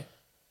 Yeah. You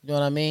know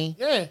what I mean?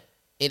 Yeah.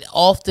 It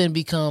often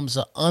becomes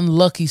an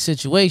unlucky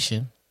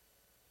situation,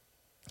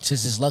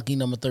 since it's lucky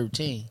number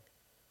 13,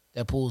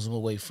 that pulls them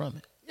away from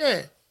it.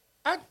 Yeah.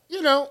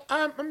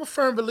 I'm a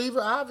firm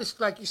believer.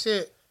 Obviously, like you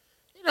said,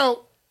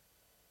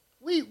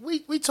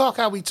 we talk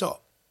how we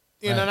talk.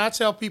 Right. And I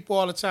tell people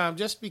all the time,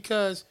 just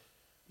because,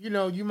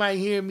 you might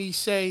hear me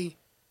say,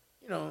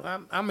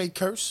 I may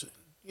curse,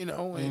 and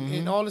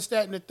all this,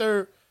 that, and the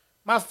third.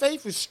 My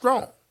faith is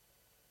strong.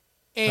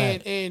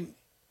 And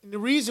the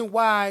reason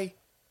why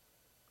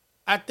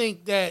I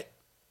think that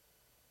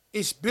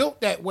it's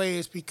built that way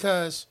is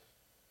because,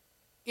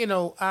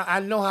 I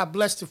know how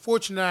blessed and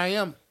fortunate I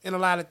am in a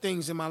lot of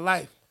things in my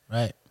life.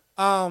 Right.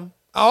 I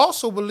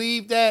also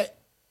believe that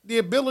the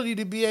ability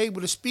to be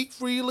able to speak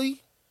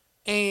freely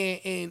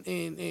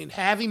and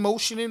have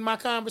emotion in my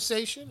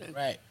conversation, and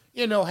Right.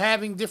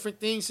 Having different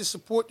things to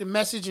support the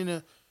message and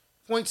the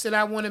points that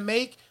I want to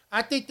make,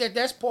 I think that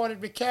that's part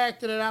of the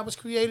character that I was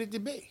created to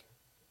be.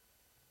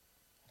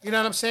 You know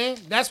what I'm saying?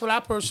 That's what I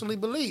personally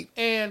believe.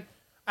 And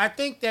I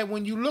think that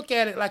when you look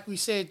at it, like we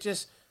said,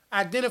 just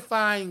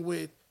identifying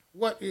with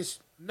what is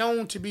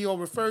known to be or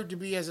referred to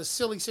be as a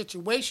silly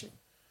situation,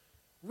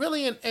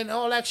 really in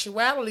all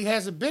actuality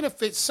has a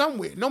benefit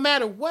somewhere. No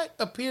matter what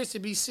appears to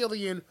be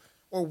silly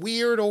or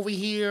weird over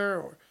here,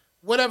 or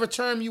whatever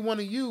term you want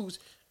to use,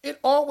 it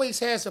always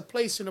has a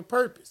place and a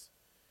purpose.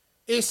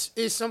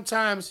 It's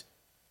sometimes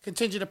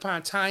contingent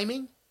upon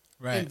timing,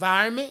 Right.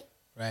 environment,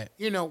 Right.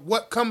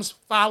 what comes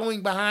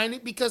following behind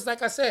it. Because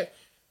like I said,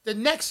 the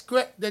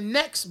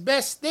next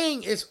best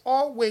thing is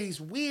always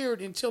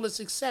weird until it's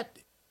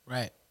accepted.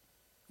 Right.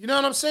 You know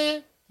what I'm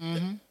saying?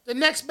 Mm-hmm. The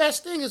next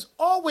best thing is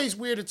always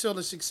weird until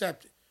it's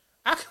accepted.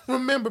 I can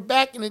remember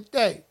back in the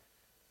day,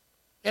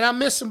 and I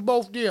miss them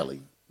both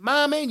dearly,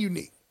 Mom and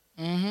Unique.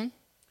 Mm-hmm.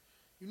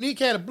 Unique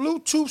had a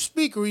Bluetooth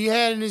speaker he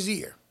had in his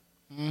ear.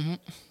 Mm-hmm.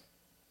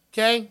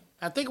 Okay?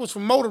 I think it was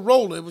from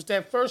Motorola. It was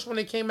that first one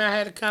that came out,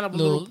 had a kind of a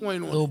little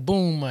point on little it.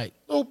 boom mic.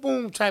 Little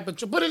boom type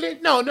of, but it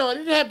didn't, no, it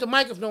didn't have the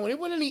microphone. It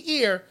wasn't in the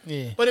ear,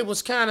 Yeah. but it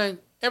was kind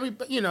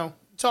of,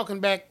 talking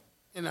back,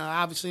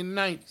 obviously in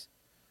the 90s.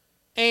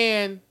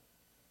 And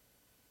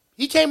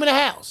he came in the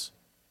house,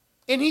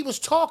 and he was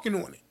talking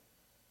on it.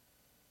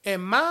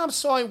 And Mom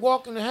saw him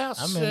walk in the house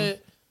and said,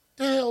 "What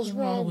the hell's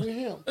wrong with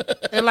him?"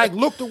 And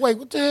looked away.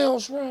 What the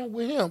hell's wrong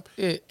with him?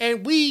 Yeah.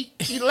 And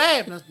she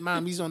laughed. And I said,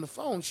 "Mom, he's on the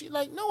phone." She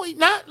like, "No, he's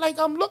not."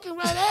 I'm looking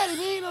right at him.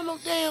 He ain't on no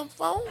damn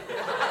phone.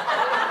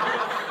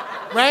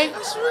 Right?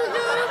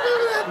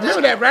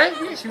 Remember that, right?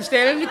 She was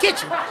standing in the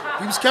kitchen.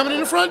 He was coming in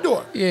the front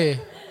door. Yeah.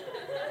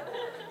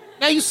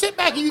 Now you sit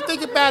back and you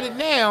think about it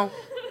now,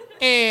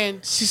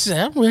 and She said,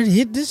 "I'm ready to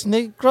hit this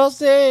nigga across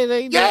the head."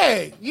 Ain't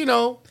yeah,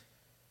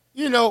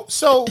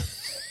 so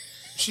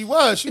she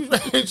was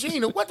ready. She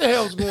didn't know what the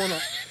hell's going on.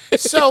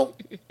 So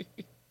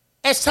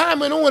as time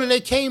went on and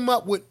they came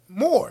up with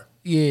more,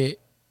 Yeah.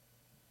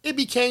 it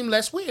became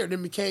less weird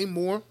and became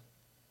more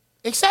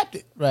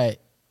accepted. Right.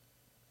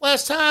 Well,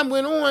 as time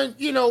went on,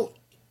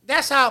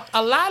 that's how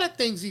a lot of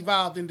things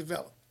evolved and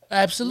developed.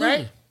 Absolutely.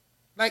 Right?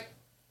 Like,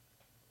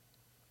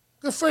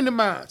 good friend of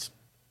mine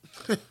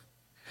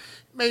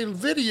made a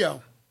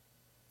video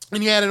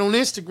and he had it on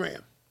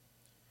Instagram.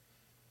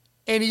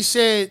 And he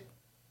said,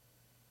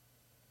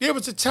 there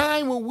was a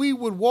time when we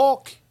would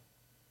walk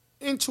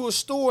into a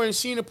store and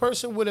see a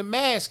person with a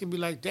mask and be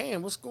like,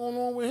 damn, what's going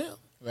on with him?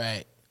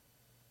 Right.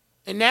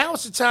 And now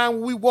it's the time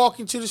when we walk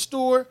into the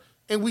store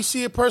and we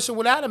see a person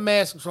without a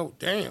mask and so,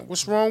 damn,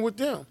 what's wrong with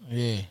them?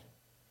 Yeah.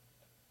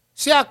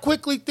 See how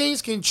quickly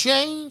things can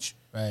change?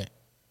 Right.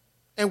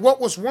 And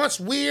what was once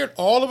weird,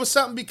 all of a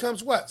sudden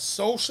becomes what?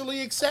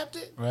 Socially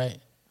accepted? Right.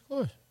 Of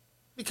course.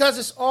 Because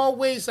it's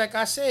always, like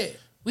I said,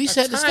 We a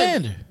set the timing.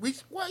 standard.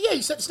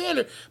 You set the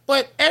standard.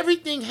 But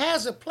everything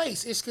has a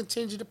place. It's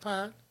contingent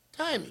upon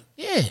timing.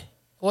 Yeah.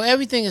 Well,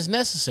 everything is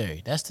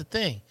necessary. That's the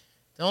thing.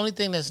 The only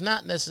thing that's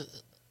not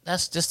necessary,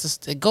 that's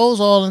just, it goes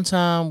all in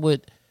time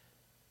with,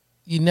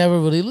 you never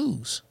really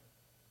lose.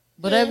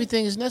 But Yeah.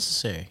 everything is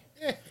necessary.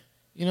 Yeah.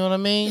 You know what I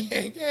mean?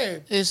 Yeah.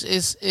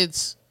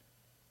 It's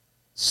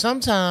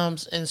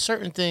sometimes in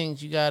certain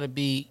things you gotta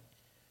be,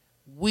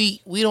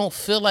 we don't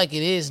feel like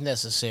it is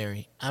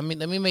necessary. I mean,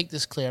 let me make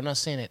this clear. I'm not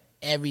saying that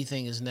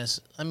everything is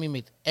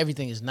necessary.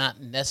 Everything is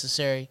not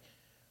necessary,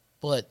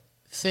 but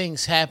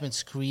things happen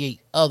to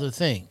create other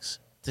things,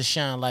 to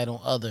shine light on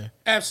other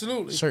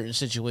Absolutely. certain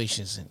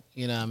situations, and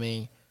you know what I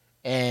mean?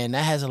 And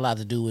that has a lot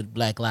to do with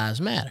Black Lives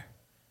Matter.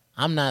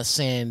 I'm not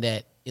saying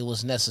that it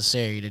was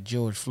necessary that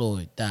George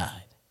Floyd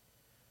died,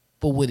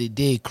 but what it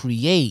did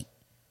create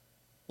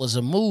was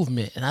a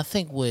movement. And I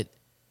think why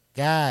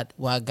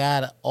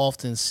God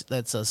often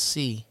lets us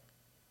see,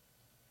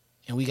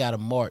 and we got to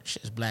march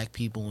as black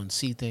people and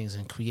see things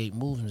and create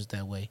movements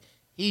that way,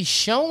 he's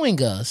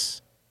showing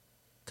us,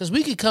 because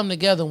we could come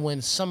together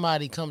when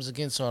somebody comes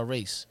against our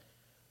race,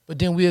 but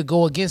then we'll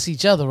go against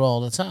each other all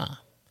the time.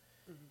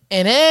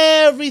 And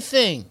every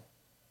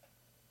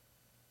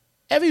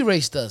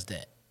race does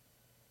that.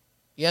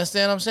 You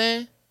understand what I'm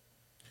saying?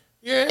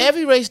 Yeah.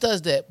 Every race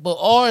does that, but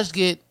ours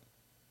get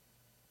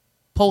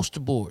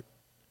poster board.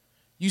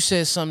 You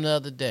said something the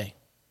other day.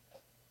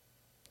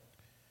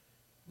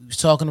 We was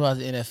talking about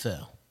the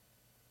NFL.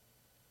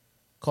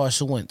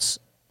 Carson Wentz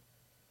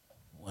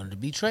wanted to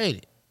be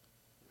traded.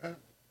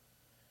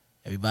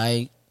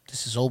 Everybody,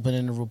 this is open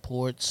in the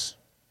reports.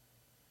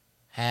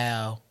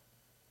 How?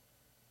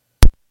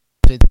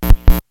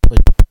 But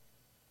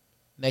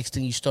next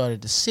thing you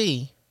started to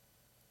see,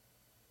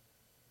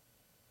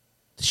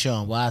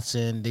 Deshaun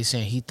Watson, they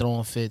saying he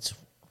throwing fits.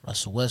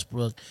 Russell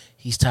Westbrook,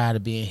 he's tired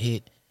of being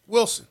hit.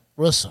 Wilson.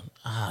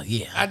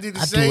 Yeah. I do the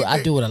same thing.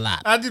 I do it a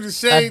lot. I do the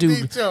same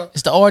thing too.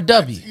 It's the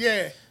RW.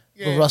 Yeah.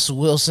 But Russell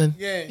Wilson,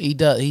 Yeah. he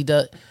does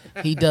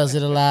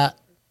it a lot.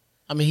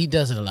 I mean, he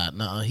does it a lot.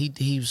 No,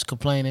 he was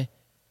complaining,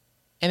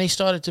 and they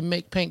started to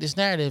paint this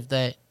narrative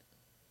that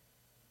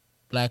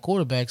black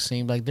quarterbacks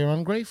seem like they're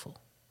ungrateful.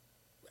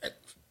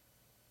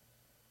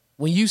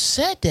 When you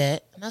said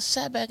that, and I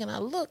sat back and I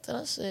looked and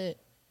I said,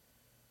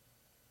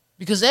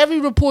 because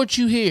every report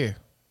you hear,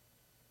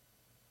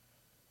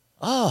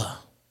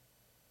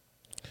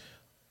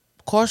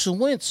 Carson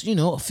Wentz,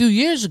 a few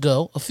years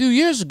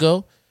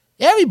ago,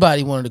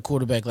 everybody wanted a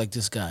quarterback like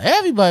this guy.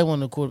 Everybody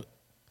wanted a quarterback.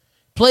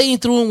 Playing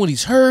through him when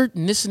he's hurt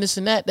and this and this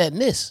and that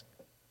and this.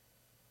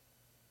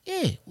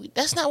 Yeah,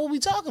 that's not what we're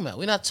talking about.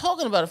 We're not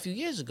talking about a few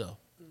years ago.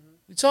 Mm-hmm.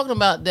 We're talking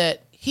about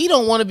that he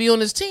don't want to be on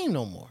this team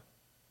no more.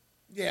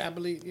 Yeah, I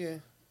believe, yeah.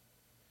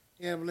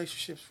 Yeah,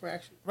 relationships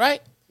fractured.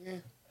 Right? Yeah.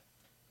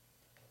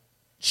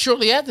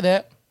 Shortly after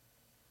that,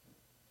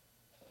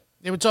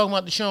 they were talking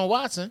about Deshaun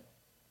Watson.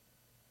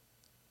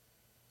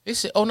 They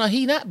said, "Oh no,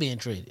 he not being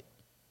traded."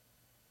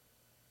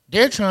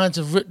 They're trying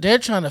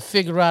to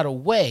figure out a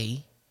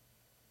way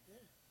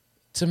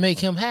to make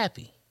him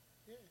happy.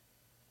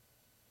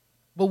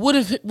 But what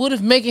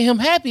if making him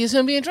happy is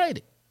him being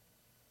traded?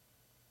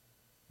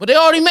 But they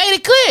already made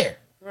it clear.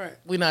 Right.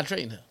 We're not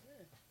trading him.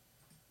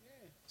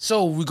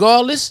 So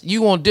regardless,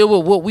 you gonna deal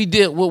with what we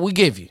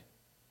give you.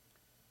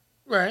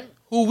 Right.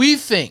 Who we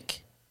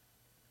think.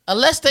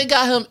 Unless they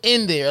got him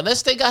in there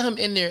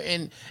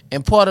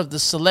and part of the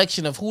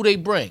selection of who they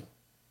bring.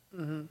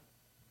 Mm-hmm.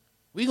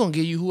 We gonna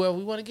give you whoever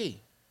we want to give you.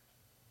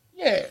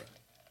 Yeah.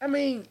 I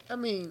mean,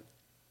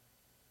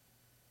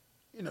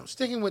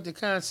 sticking with the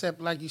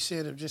concept, like you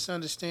said, of just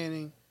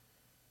understanding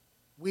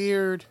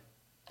weird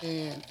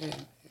and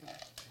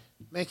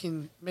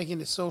making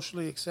it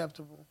socially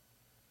acceptable.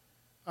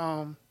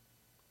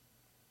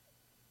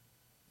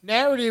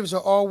 Narratives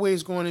are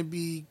always going to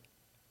be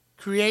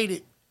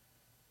created.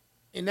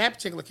 In that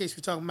particular case,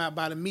 we're talking about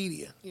by the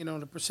media.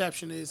 The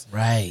perception is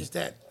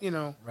that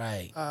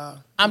right.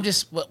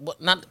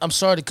 I'm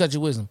sorry to cut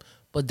your wisdom,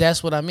 but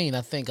that's what I mean.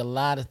 I think a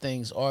lot of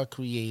things are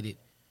created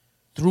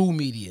through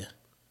media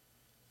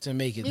to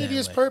make it.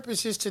 Media's that way.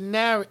 purpose is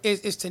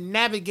to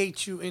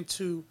navigate you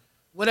into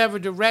whatever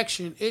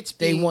direction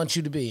they want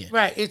you to be in.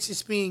 Right.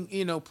 It's being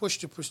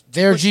pushed to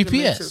their push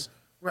GPS.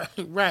 Right.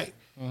 Right.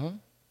 Mm-hmm.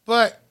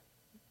 But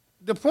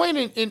the point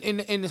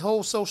in the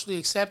whole socially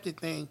accepted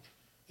thing,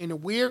 and the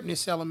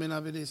weirdness element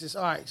of it is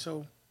all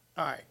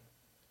right.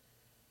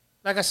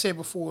 Like I said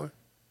before,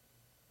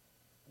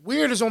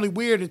 weird is only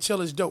weird until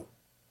it's dope.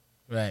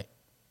 Right.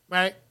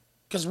 Right?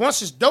 Because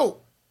once it's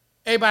dope,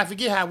 everybody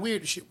forget how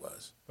weird the shit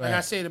was. Right. Like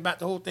I said about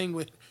the whole thing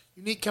with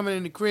Unique coming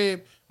in the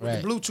crib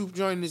with the Bluetooth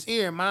joint in his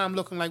ear, mom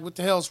looking like what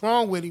the hell's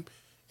wrong with him.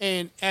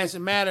 And as a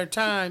matter of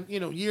time,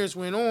 years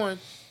went on,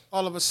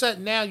 all of a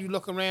sudden now you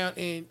look around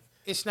and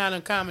it's not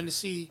uncommon to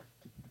see.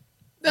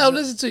 No,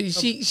 listen to you.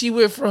 She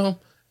went from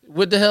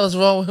what the hell's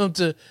wrong with him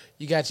to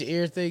you got your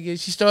ear thing in.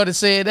 She started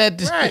saying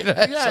that. Right.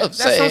 That's what I'm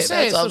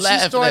saying. So she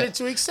started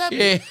to accept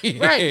it.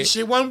 Yeah. Right. The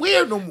shit wasn't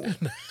weird no more.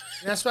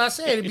 That's what I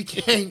said.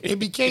 It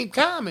became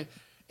common.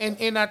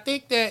 And I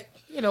think that,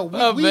 man. No.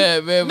 That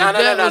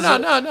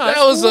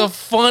was a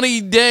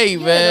funny day,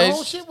 man. The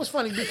whole shit was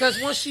funny because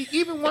once she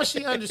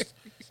understood,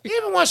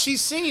 even once she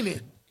seen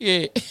it,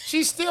 yeah,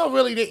 she still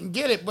really didn't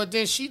get it. But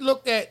then she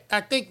looked at,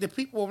 I think, the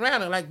people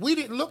around her. Like, we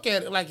didn't look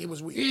at it like it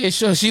was weird. Yeah,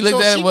 sure. She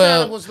looked at it, she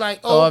well, was like,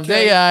 oh, if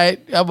they all right,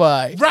 I'm all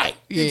right. Right,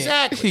 Yeah.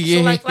 exactly. Yeah.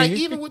 So, like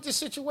even with this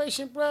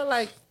situation, bro,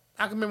 like,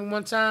 I can remember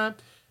one time,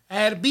 I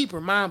had a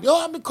beeper. Mom,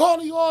 I've been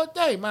calling you all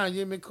day. Mom,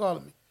 you ain't been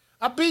calling me.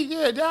 I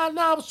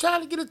was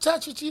trying to get in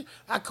touch with you.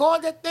 I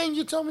called that thing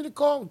you told me to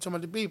call. I'm talking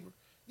about the beeper.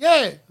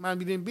 Yeah, Mom,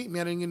 you didn't beat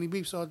me. I didn't get any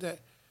beeps all day.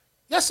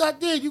 Yes, I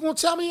did. You gonna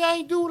tell me I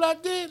ain't do what I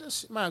did? I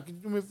said, Mom, can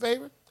you do me a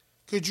favor?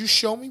 Could you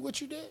show me what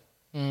you did?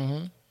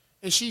 Mm-hmm.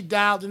 And she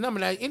dialed the number.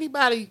 Now,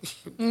 anybody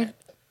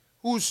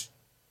who's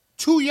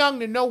too young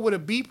to know what a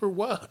beeper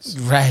was.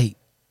 Right.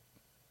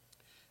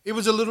 It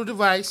was a little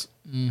device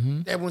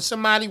that when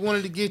somebody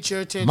wanted to get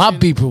your attention. My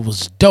beeper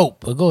was dope,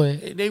 but go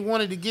ahead. They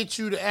wanted to get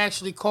you to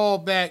actually call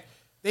back.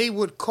 They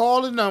would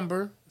call a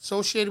number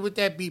associated with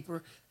that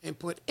beeper and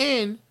put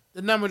in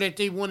the number that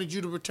they wanted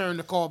you to return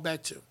the call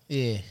back to.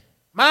 Yeah.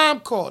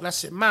 Mom called. I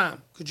said,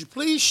 Mom, could you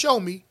please show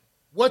me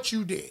what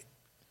you did?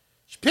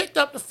 She picked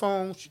up the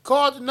phone. She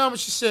called the number.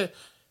 She said,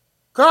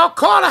 girl,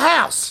 call the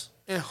house,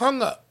 and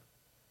hung up.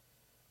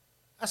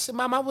 I said,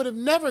 Mom, I would have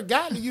never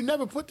gotten it. You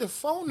never put the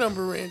phone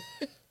number in.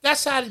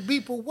 That's how the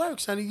beeper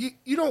works, honey.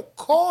 You don't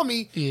call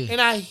me, and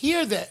I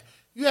hear that.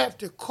 You have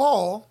to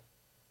call,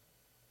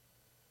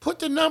 put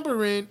the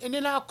number in, and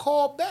then I'll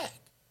call back.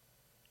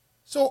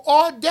 So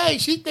all day,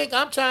 she think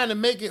I'm trying to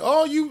make it,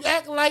 oh, you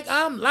acting like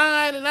I'm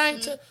lying and I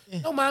ain't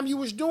No, Mom, you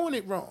was doing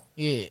it wrong.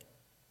 Yeah.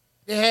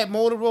 They had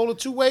Motorola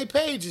two-way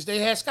pages. They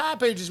had Sky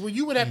pages where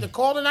you would have to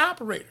call an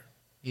operator.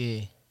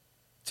 Yeah.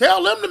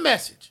 Tell them the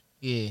message.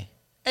 Yeah.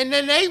 And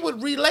then they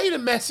would relay the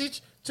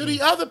message to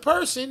the other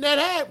person that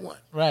had one.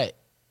 Right.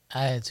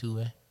 I had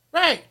two-way.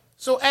 Right.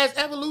 So as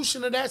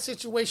evolution of that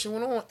situation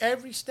went on,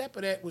 every step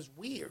of that was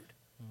weird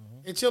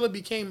until it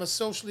became a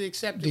socially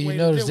accepted way to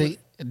deal with it.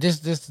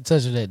 Just to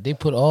touch on that, they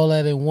put all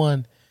that in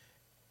one.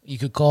 You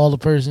could call the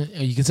person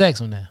and you can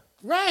text them now.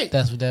 Right.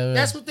 That's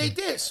what they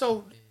did.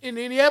 So in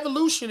the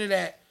evolution of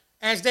that,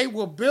 as they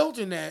were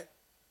building that,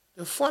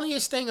 the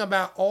funniest thing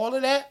about all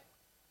of that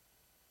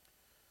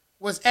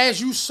was as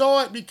you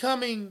saw it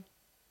becoming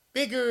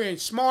bigger and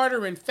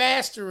smarter and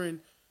faster and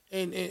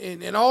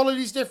all of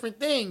these different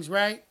things,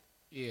 right?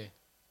 Yeah.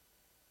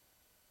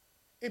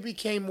 It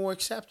became more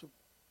acceptable.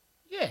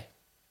 Yeah.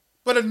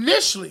 But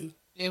initially,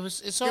 it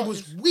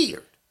was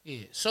weird.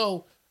 Yeah.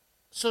 So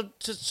to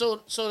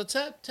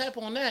tap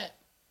on that,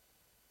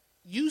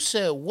 you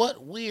said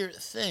what weird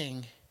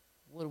thing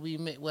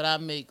would I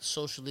make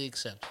socially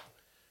acceptable?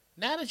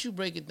 Now that you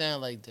break it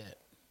down like that,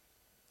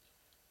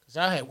 because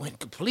I had went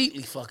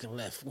completely fucking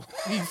left when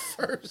we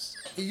first.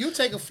 You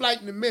take a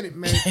flight in a minute,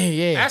 man.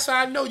 Yeah. That's how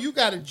I know you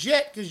got a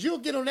jet, because you'll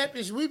get on that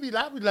bitch.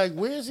 I'll be like,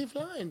 where is he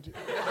flying to?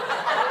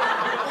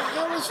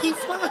 How was he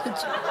flying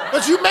to?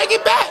 But you make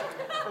it back.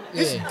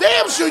 It's Yeah.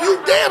 damn sure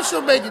you damn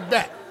sure make it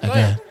back.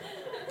 I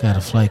got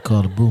a flight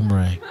called a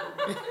Boomerang.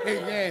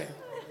 Yeah.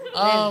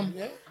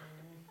 Yeah.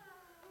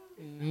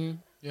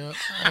 Yeah,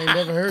 I ain't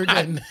never heard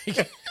that.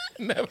 Nigga.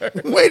 Never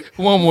heard. Wait,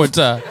 One more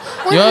time.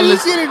 When Y'all did you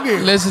listen, get in there?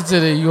 listen to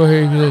that. You gonna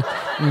hear me like,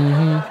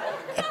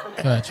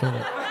 mm-hmm. All right, shut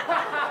up.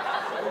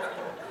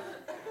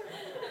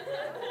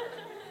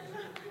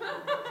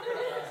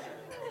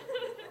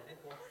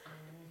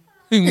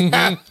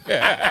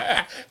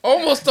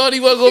 Almost thought he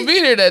wasn't gonna be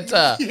there that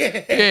time.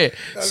 Yeah.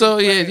 So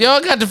yeah,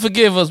 y'all got to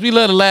forgive us. We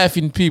love the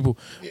laughing people.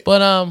 But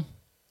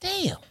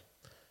damn.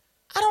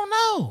 I don't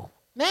know.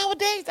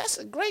 Nowadays, that's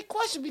a great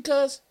question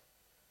because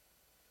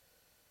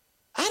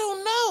I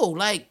don't know.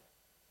 Like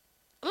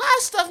a lot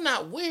of stuff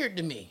not weird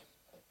to me.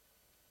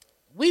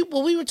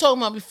 What we were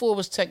talking about before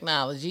was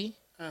technology.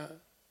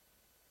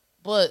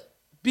 But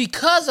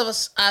because of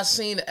us, I've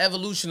seen the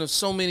evolution of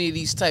so many of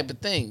these type of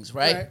things,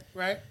 right?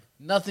 Right.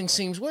 Nothing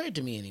seems weird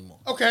to me anymore.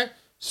 Okay.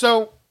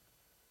 So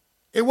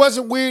it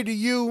wasn't weird to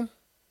you.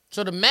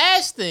 So the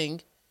mask thing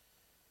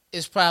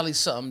is probably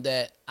something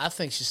that I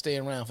think should stay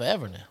around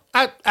forever now.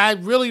 I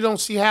really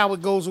don't see how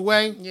it goes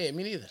away Yeah,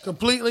 me neither.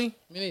 completely.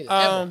 Me neither.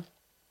 Ever.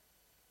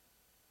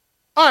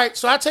 All right,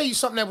 so I'll tell you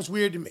something that was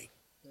weird to me,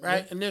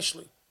 right,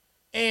 initially.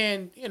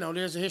 And,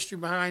 there's a history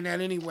behind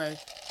that anyway.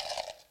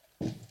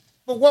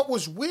 But what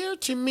was weird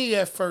to me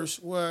at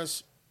first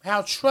was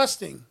how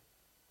trusting,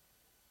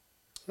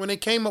 when they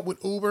came up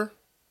with Uber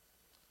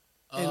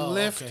and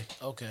Lyft.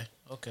 Okay.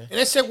 And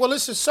they said, well,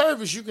 it's a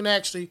service. You can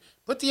actually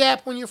put the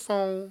app on your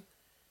phone,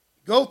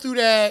 go through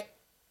that,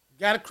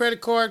 got a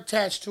credit card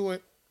attached to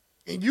it,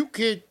 and you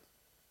could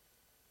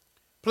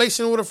place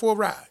an order for a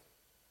ride.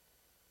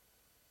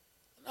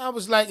 And I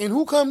was like, and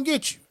who come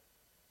get you?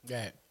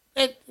 Right.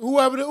 And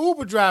whoever the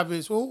Uber driver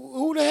is. Well,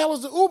 who the hell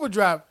is the Uber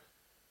driver?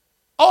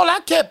 All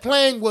I kept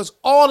playing was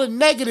all the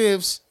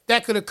negatives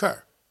that could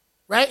occur.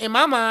 Right? In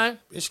my mind,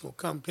 it's going to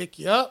come pick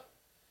you up.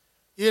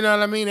 You know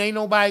what I mean? Ain't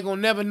nobody going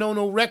to never know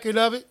no record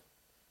of it.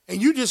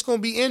 And you just going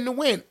to be in the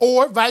wind.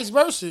 Or vice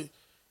versa.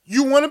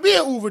 You want to be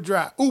an Uber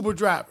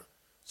driver.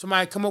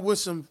 Somebody come up with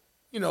some,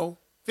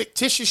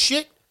 fictitious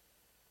shit.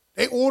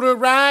 They order a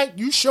ride.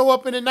 You show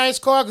up in a nice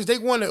car because they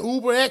want an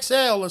Uber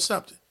XL or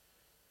something.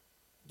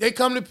 You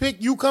come to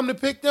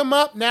pick them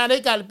up. Now they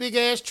got a big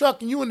ass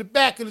truck and you in the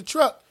back of the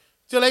truck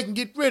till they can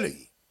get rid of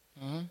you.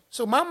 Mm-hmm.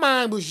 So my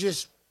mind was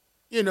just,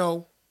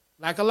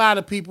 like a lot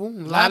of people, a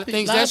lot of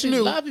things that's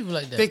new, a lot of people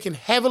like that. thinking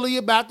heavily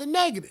about the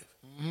negative.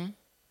 Mm-hmm.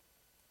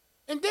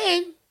 And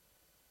then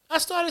I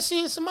started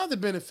seeing some other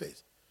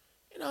benefits.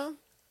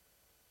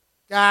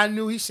 Guy I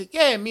knew, he said,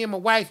 yeah, me and my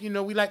wife, we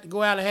like to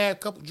go out and have a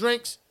couple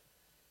drinks,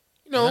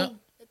 at the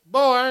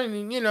bar, and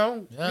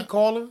we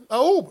call him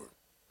an Uber.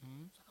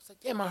 I was like,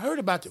 damn, I heard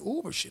about the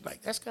Uber shit.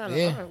 Like, that's kind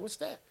of hard. What's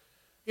that?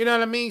 You know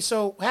what I mean?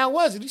 So how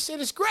was it? He said,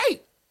 it's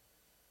great.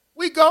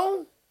 We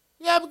go.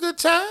 We have a good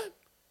time.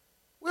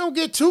 We don't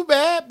get too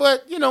bad,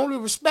 but, we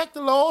respect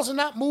the laws and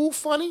not move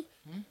funny.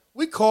 Mm-hmm.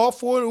 We call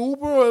for an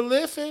Uber or a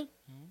Lyft, and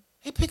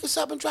they pick us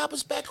up and drop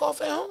us back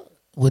off at home.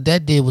 What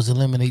that did was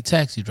eliminate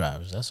taxi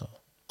drivers, that's all.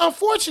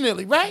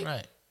 Unfortunately, right?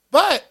 Right.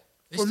 But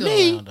They for still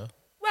me, around, though.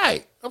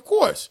 right, of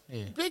course.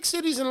 Yeah. Big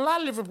cities and a lot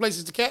of different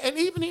places to catch, and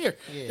even here,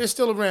 they're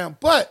still around.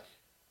 But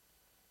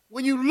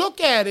when you look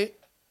at it,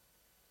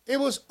 it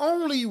was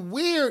only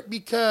weird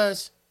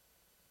because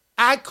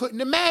I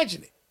couldn't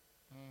imagine it.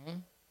 Mm-hmm.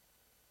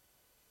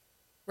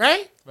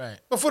 Right? Right.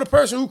 But for the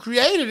person who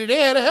created it,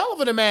 they had a hell of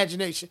an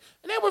imagination.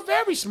 And they were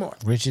very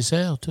smart. Rich as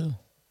hell, too.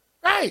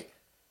 Right.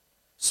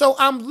 So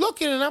I'm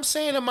looking and I'm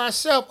saying to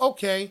myself,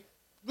 okay,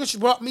 which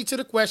brought me to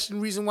the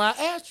question, reason why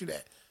I asked you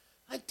that.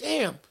 Like,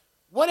 damn,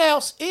 what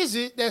else is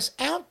it that's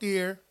out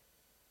there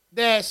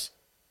that's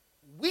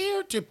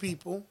weird to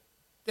people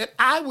that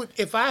I would,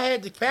 if I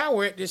had the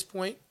power at this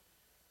point,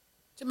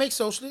 to make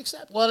socially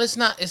acceptable? Well, it's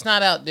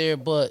not out there,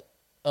 but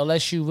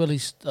unless you really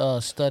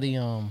study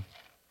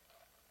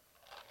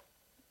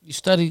you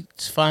study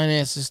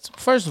finances.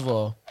 First of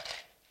all,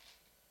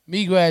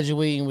 me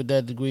graduating with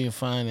that degree in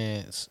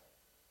finance,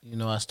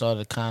 I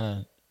started kind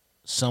of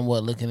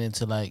somewhat looking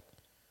into like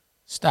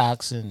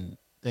stocks and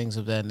things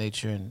of that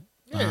nature and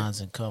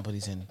bonds and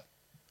companies and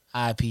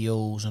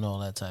IPOs and all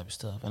that type of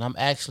stuff. And I'm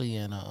actually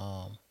in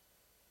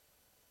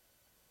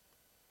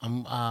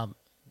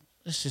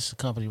it's just a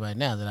company right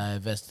now that I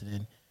invested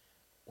in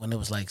when it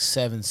was like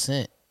 7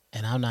 cents.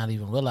 And I'm not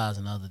even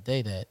realizing the other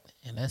day that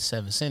that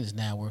 7 cents is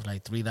now worth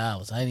like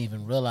 $3. I didn't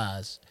even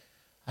realize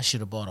I should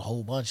have bought a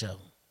whole bunch of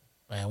them.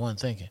 Right, I wasn't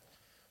thinking.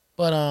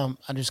 But I'm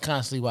just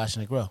constantly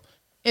watching it grow.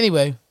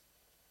 Anyway,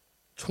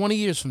 20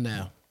 years from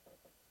now,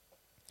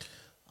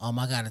 I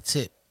got a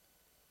tip.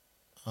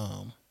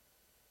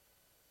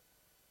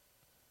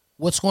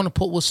 What's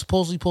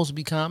supposedly supposed to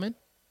be common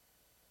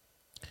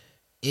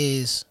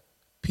is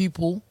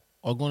people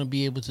are going to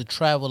be able to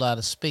travel out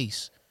of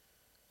space,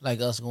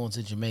 like us going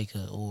to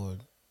Jamaica or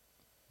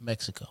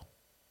Mexico.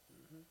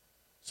 Mm-hmm.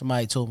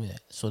 Somebody told me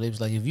that. So they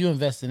was like, if you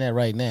invest in that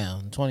right now,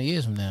 in 20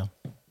 years from now,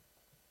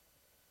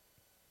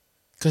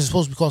 Because it's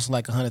supposed to be costing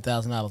like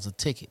 $100,000 a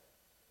ticket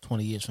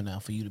 20 years from now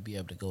for you to be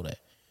able to go there.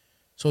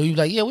 So you be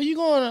like, yeah, where you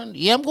going?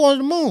 Yeah, I'm going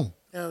to the moon.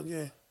 Hell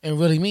yeah. And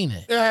really mean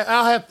that. Yeah,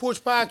 I'll have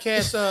Porch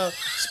Podcast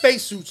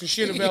spacesuits and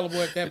shit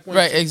available at that point.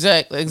 Right,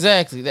 exactly.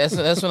 That's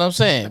what I'm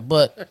saying.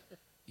 But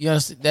you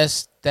understand?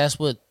 That's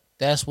what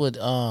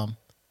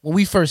when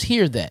we first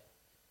hear that,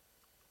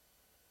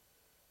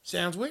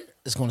 sounds weird.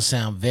 it's gonna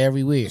sound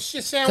very weird.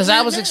 Because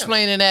I was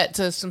explaining that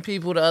to some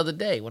people the other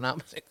day when I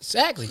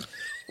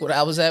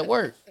was at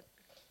work,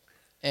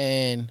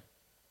 and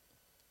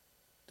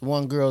the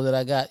one girl that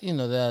I got,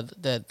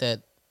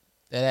 that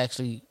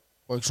actually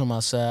works on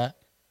my side.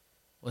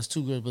 Was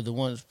two girls, but the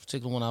one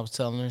particular one I was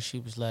telling her, she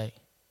was like,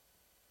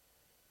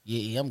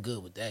 "Yeah, I'm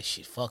good with that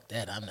shit. Fuck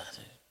that. I'm not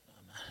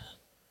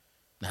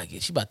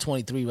getting." She about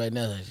 23 right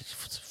now.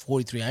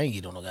 43. I ain't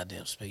get on no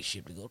goddamn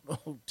spaceship to go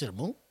to the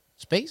moon.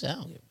 Space? I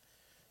don't get.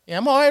 Yeah,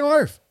 I'm all right on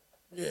Earth.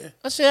 Yeah.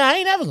 I said I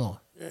ain't never going.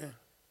 Yeah.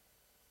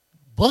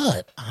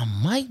 But I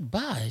might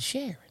buy a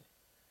Sharon.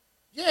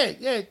 Yeah,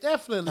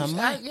 definitely.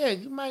 Yeah,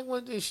 you might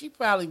want to. She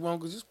probably won't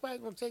because it's probably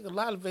gonna take a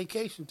lot of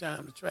vacation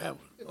time to travel.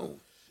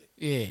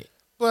 Yeah.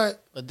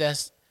 But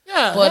that's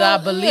but I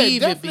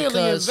believe it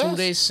because invest. who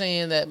they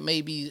saying that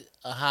maybe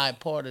a high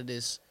part of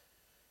this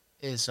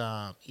is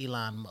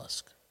Elon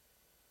Musk,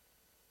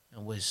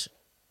 in which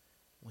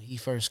when he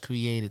first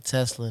created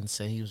Tesla and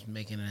said he was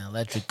making an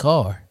electric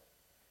car,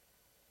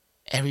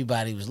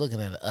 everybody was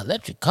looking at an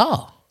electric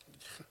car.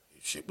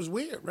 Shit was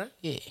weird, right?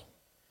 Yeah.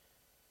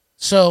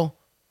 So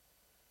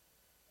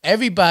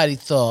everybody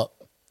thought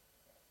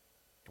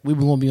we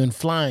were going to be in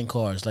flying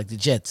cars like the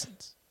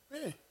Jetsons.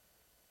 Yeah.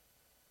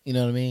 You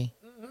know what I mean?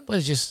 Mm-hmm.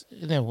 But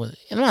it never was.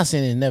 I'm not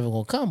saying it's never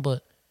gonna come,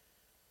 but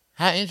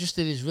how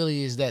interested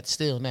is that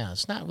still now?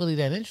 It's not really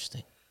that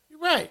interesting. You're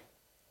right.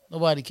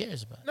 Nobody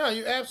cares about it. No,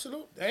 you're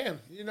absolute. Damn.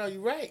 You're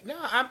right. No,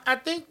 I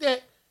think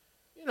that,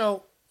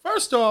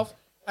 first off,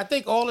 I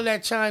think all of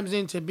that chimes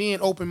into being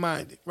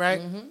open-minded,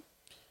 right? Mm-hmm.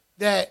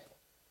 That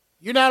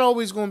you're not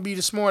always going to be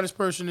the smartest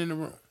person in the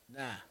room.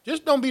 Nah.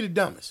 Just don't be the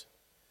dumbest.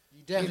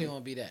 Definitely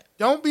won't be that.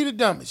 Don't be the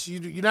dumbest.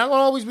 You're not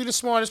gonna always be the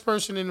smartest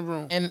person in the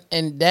room.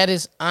 And that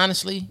is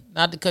honestly,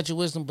 not to cut your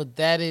wisdom, but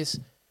that is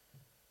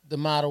the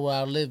motto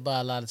I live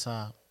by a lot of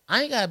time.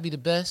 I ain't gotta be the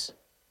best.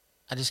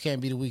 I just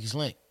can't be the weakest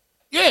link.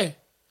 Yeah.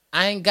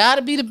 I ain't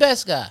gotta be the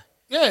best guy.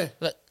 Yeah.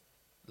 But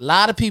a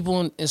lot of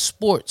people in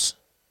sports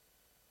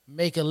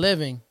make a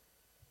living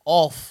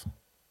off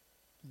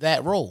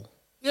that role.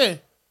 Yeah.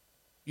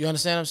 You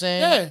understand what I'm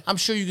saying? Yeah. I'm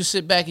sure you can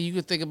sit back and you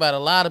can think about a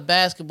lot of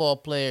basketball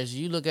players.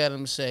 You look at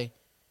them and say,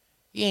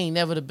 he ain't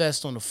never the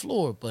best on the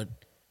floor, but,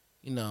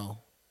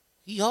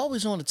 he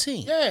always on the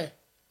team. Yeah.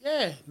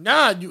 Yeah.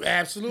 Nah, you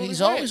absolutely He's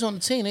right. always on the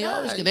team.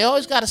 They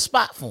always got a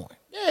spot for him.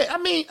 Yeah, I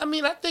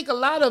mean, I think a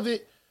lot of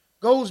it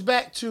goes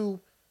back to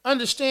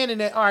understanding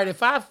that, all right,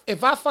 if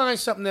I find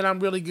something that I'm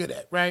really good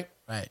at, right?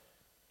 Right.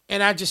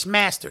 And I just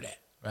master that.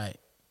 Right.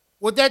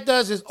 What that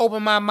does is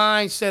open my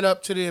mindset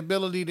up to the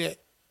ability that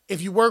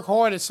if you work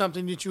hard at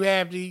something that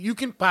you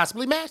can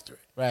possibly master it.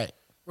 Right.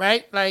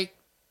 Right? Like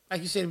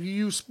you said, if you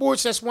use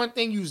sports, that's one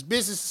thing. Use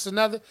business, it's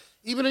another.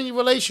 Even in your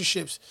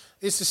relationships,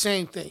 it's the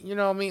same thing. You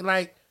know what I mean?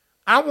 Like,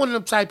 I'm one of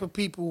them type of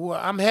people who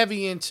I'm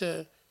heavy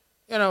into,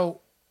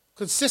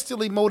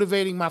 consistently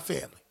motivating my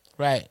family.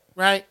 Right.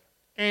 Right?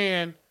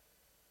 And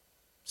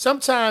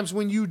sometimes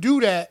when you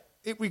do that,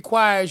 it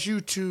requires you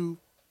to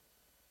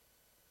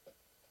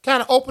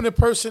kind of open a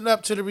person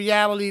up to the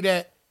reality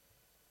that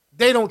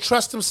they don't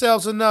trust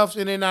themselves enough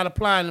and they're not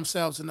applying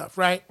themselves enough,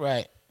 right?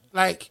 Right.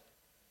 Like,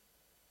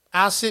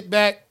 I'll sit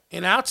back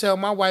and I'll tell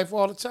my wife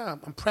all the time,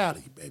 I'm proud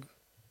of you, baby.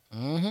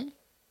 Mm-hmm.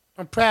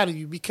 I'm proud of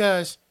you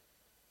because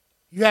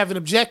you have an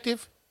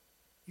objective.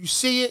 You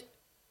see it.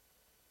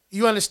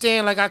 You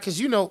understand, because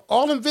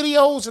all them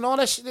videos and all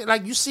that shit,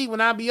 like you see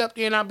when I be up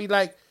there and I'll be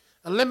like,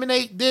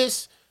 eliminate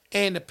this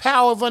and the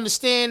power of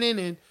understanding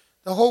and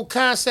the whole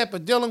concept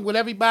of dealing with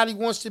everybody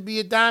wants to be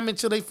a diamond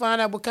until they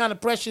find out what kind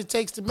of pressure it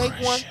takes to make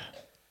one.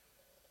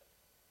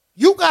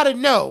 You got to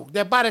know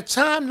that by the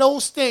time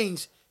those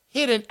things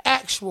hit an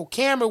actual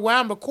camera where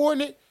I'm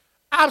recording it,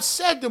 I've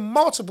said them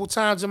multiple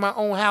times in my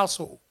own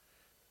household.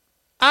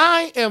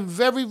 I am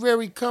very,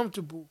 very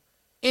comfortable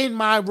in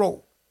my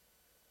role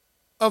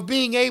of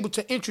being able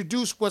to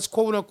introduce what's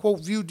quote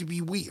unquote viewed to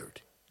be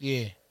weird.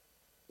 Yeah.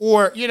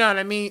 Or, you know what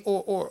I mean?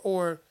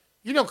 Or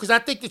because I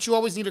think that you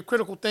always need a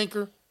critical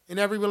thinker in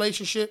every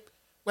relationship,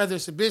 whether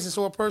it's a business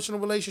or a personal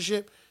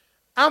relationship.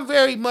 I'm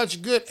very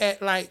much good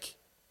at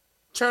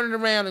turning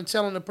around and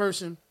telling the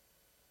person,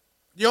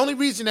 the only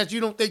reason that you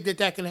don't think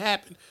that can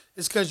happen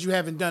is because you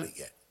haven't done it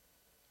yet.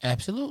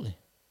 Absolutely.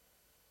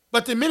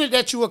 But the minute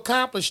that you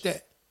accomplish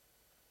that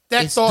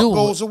thought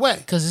goes away.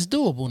 Because it's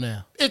doable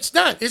now. It's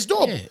done. It's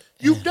doable. Yeah.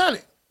 You've done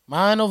it.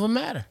 Mind over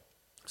matter.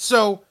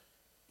 So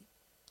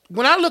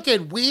when I look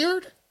at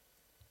weird,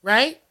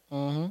 right?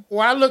 Mm-hmm.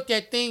 Or I look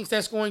at things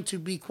that's going to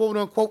be quote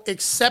unquote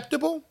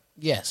acceptable.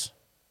 Yes.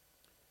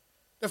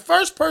 The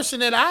first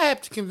person that I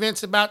have to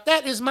convince about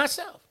that is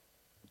myself.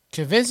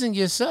 Convincing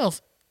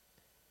yourself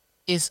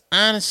is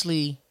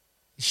honestly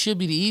it should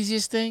be the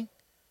easiest thing,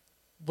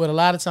 but a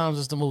lot of times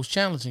it's the most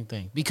challenging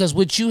thing. Because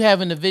with you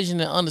having the vision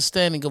and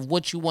understanding of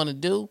what you want to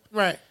do,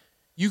 Right.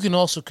 you can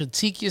also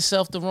critique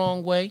yourself the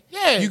wrong way.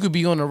 Yeah. You could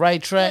be on the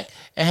right track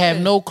and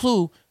have no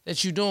clue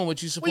that you're doing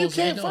what you're supposed to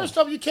be doing. First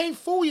off, you can't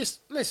fool your.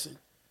 Listen,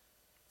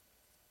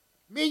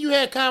 me and you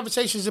had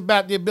conversations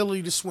about the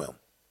ability to swim.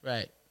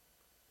 Right.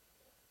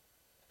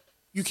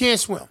 You can't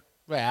swim.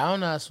 Right. I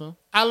don't know how to swim.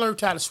 I learned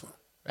how to swim.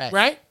 Right.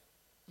 Right?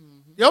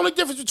 Mm-hmm. The only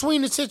difference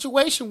between the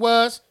situation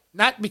was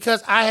not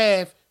because I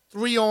have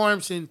 3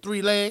 arms and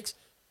 3 legs.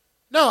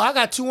 No, I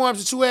got 2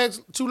 arms and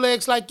 2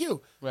 legs like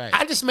you. Right.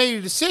 I just made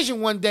a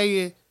decision one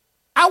day.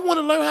 I want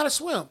to learn how to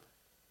swim.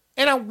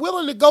 And I'm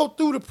willing to go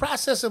through the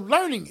process of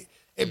learning it.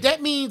 If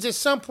that means at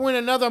some point or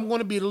another I'm going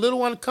to be a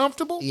little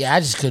uncomfortable. Yeah, I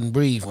just couldn't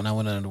breathe when I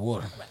went under the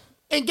water.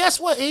 And guess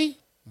what, E?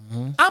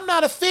 Mm-hmm. I'm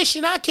not a fish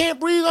and I can't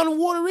breathe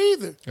underwater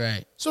either.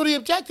 Right. So the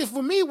objective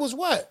for me was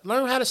what?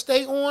 Learn how to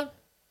stay on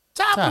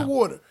top of the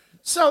water.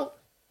 So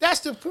that's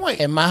the point.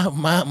 And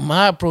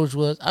my approach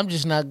was, I'm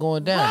just not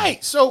going down.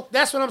 Right. So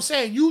that's what I'm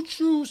saying. You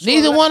choose.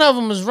 Neither one of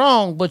them is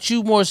wrong, but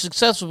you more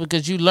successful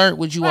because you learned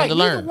what you wanted to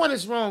learn. Neither one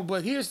is wrong,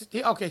 but here's the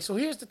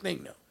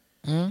thing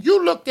though. Mm-hmm.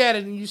 You looked at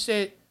it and you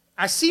said,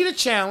 I see the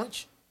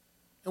challenge,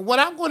 and what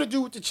I'm going to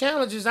do with the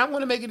challenge is I'm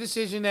going to make a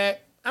decision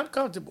that I'm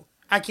comfortable.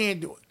 I can't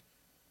do it.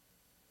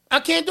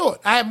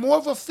 I have more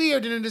of a fear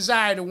than a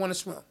desire to want to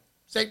swim.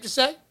 Safe to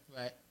say?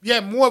 Right. You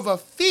have more of a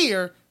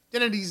fear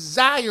than a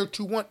desire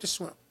to want to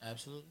swim.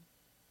 Absolutely.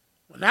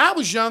 When I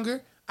was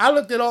younger, I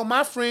looked at all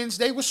my friends,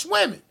 they were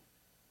swimming.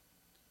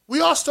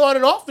 We all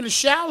started off in the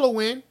shallow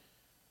end,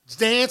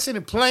 dancing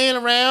and playing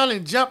around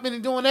and jumping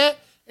and doing that.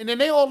 And then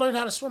they all learned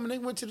how to swim and they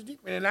went to the deep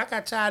end. And I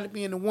got tired of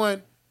being the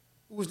one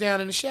who was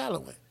down in the shallow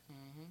end.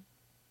 Mm-hmm.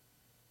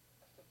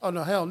 Oh,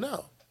 no, hell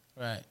no.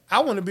 Right. I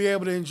want to be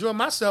able to enjoy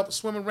myself and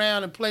swim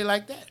around and play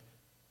like that.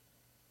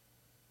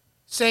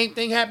 Same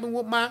thing happened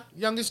with my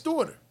youngest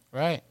daughter.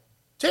 Right.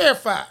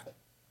 Terrified.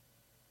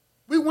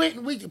 We went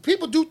and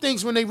people do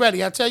things when they're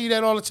ready. I tell you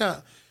that all the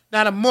time.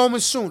 Not a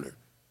moment sooner.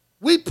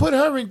 We put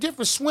her in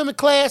different swimming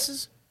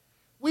classes.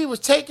 We was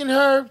taking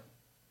her.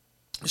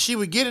 She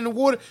would get in the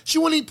water. She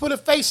wouldn't even put her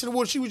face in the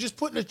water. She was just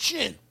putting her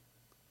chin.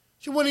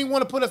 She wouldn't even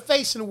want to put her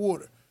face in the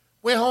water.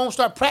 Went home,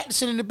 started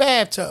practicing in the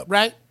bathtub,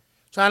 right?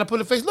 Trying to put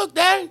her face. Look,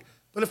 Daddy.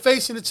 Put her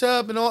face in the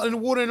tub and all in the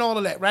water and all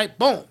of that, right?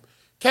 Boom.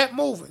 Kept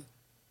moving.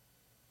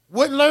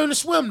 Wouldn't learn to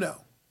swim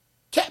though.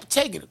 Kept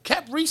taking it.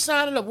 Kept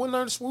re-signing up. Wouldn't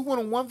learn to swim. We went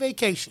on one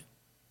vacation.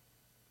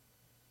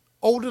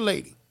 Older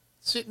lady.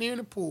 Sitting there in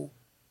the pool.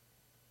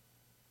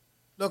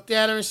 Looked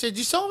at her and said,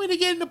 you told me to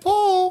get in the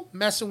pool.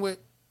 Messing with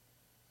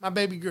my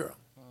baby girl.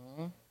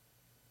 Mm-hmm.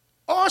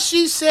 All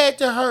she said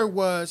to her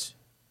was,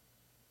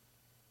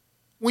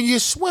 when you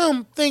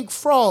swim, think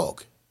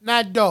frog,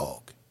 not dog.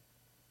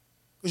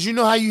 Because you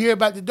know how you hear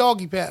about the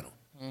doggy paddle.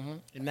 Mm-hmm.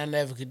 And I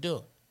never could do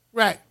it.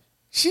 Right.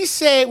 She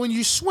said, when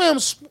you swim,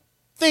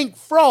 think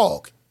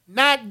frog,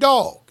 not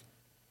dog.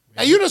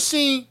 Now, you done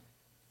seen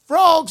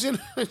frogs in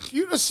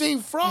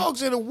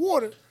the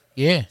water.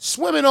 Yeah.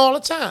 Swimming all the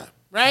time,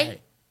 right?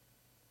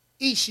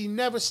 She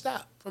never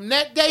stopped. From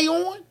that day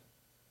on,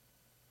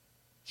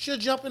 she'll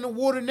jump in the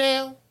water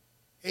now,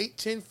 8,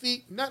 10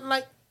 feet, nothing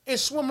like, and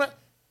swim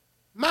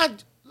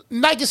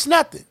like it's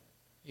nothing.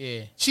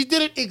 Yeah. She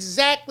did it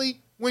exactly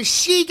when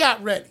she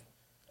got ready.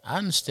 I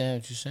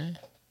understand what you're saying.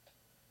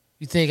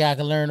 You think I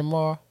can learn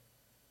tomorrow?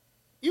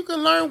 You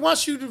can learn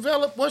once you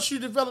develop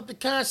the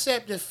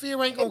concept that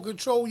fear ain't gonna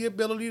control your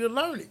ability to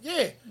learn it.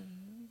 Yeah.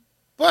 Mm-hmm.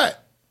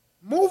 But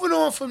moving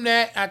on from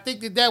that, I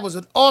think that was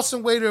an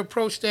awesome way to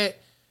approach that.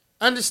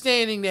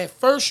 Understanding that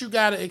first you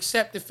gotta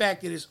accept the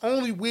fact that it's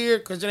only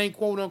weird because it ain't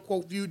quote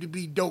unquote viewed to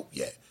be dope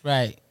yet.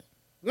 Right.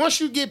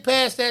 Once you get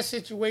past that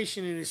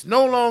situation and it's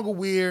no longer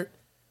weird,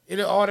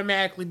 it'll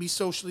automatically be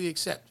socially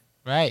accepted.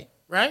 Right.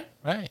 Right?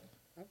 Right.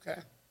 Okay.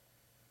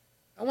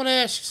 I want to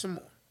ask you some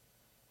more.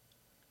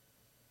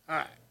 All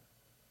right.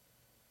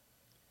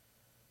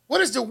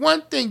 What is the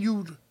one thing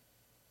you'd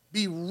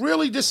be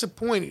really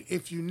disappointed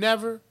if you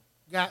never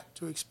got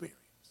to experience?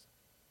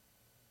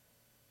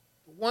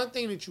 The one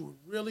thing that you would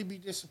really be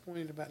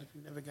disappointed about if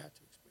you never got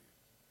to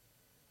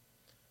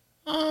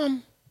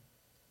experience?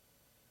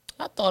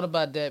 I thought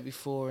about that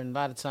before, and a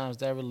lot of times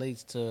that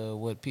relates to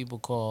what people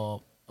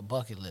call a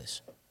bucket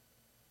list.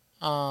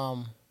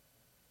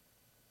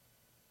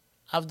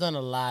 I've done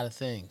a lot of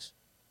things.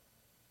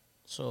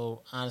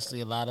 So,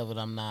 honestly, a lot of it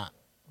I'm not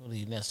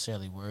really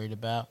necessarily worried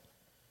about.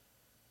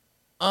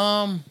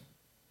 I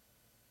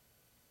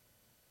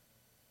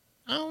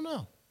don't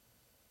know.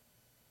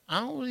 I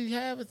don't really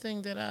have a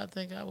thing that I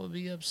think I would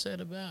be upset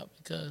about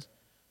because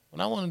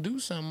when I want to do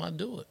something, I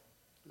do it.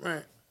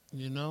 Right.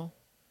 You know?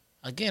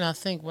 Again, I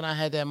think when I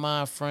had that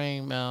mind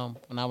frame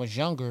when I was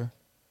younger,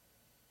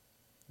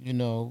 you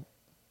know,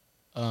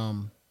 I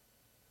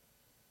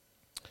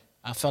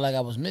felt like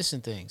I was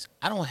missing things.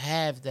 I don't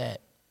have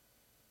that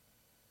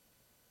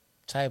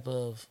type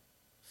of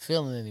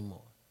feeling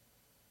anymore.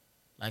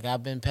 Like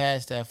I've been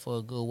past that for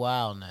a good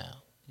while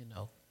now. You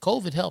know,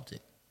 COVID helped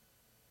it.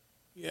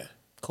 Yeah.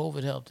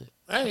 COVID helped it.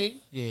 Hey,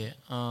 Yeah.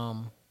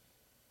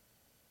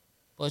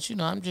 But I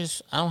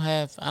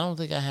don't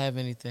think I have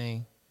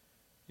anything,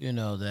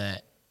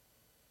 that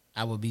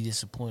I would be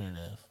disappointed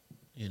of,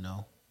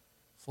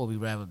 before we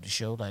wrap up the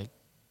show. Like,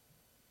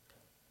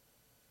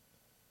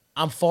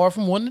 I'm far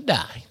from wanting to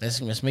die.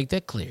 Let's make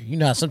that clear. You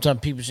know how sometimes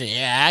people say,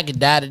 yeah, I could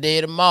die today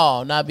or tomorrow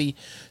and not be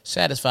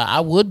satisfied.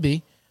 I would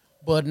be,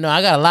 but no,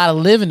 I got a lot of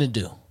living to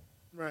do.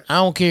 right, I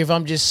don't care if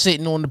I'm just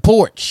sitting on the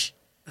porch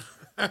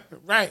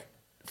right,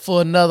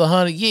 for another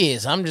 100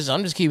 years. I'm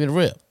just keeping it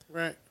real.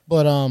 right.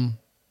 But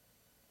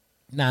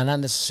nah, not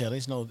necessarily.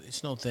 It's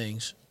no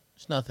things.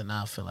 It's nothing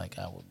I feel like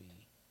I would be.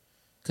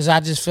 Because I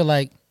just feel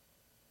like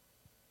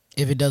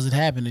if it doesn't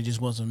happen, it just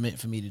wasn't meant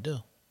for me to do.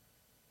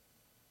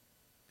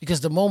 Because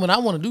the moment I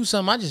want to do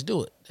something, I just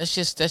do it. That's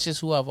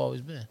just who I've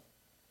always been.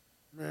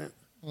 Right.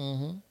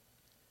 Mm-hmm.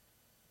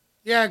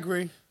 Yeah, I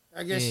agree.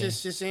 I guess Yeah.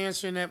 just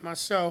answering that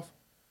myself.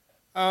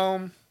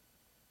 The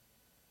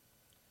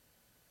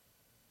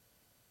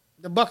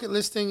bucket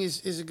list thing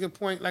is a good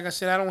point. Like I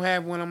said, I don't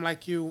have one. I'm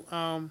like you.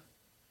 I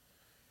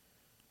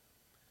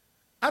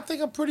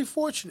think I'm pretty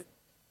fortunate.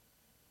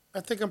 I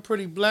think I'm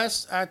pretty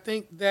blessed. I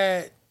think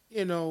that,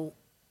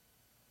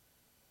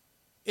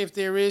 if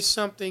there is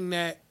something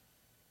that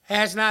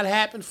has not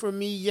happened for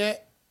me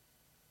yet,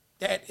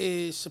 that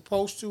is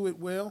supposed to, it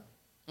will.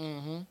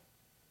 Mm-hmm.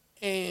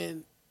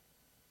 And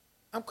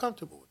I'm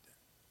comfortable with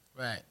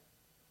that. Right.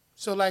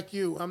 So like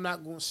you, I'm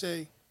not going to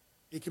say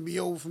it can be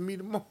over for me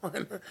tomorrow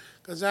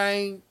because I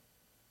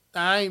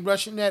ain't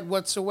rushing that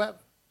whatsoever.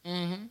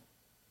 Mm-hmm.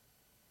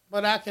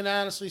 But I can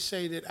honestly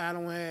say that I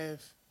don't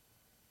have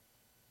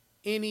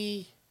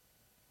anything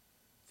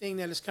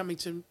that is coming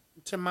to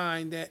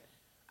mind that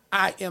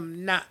I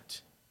am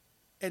not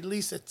at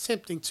least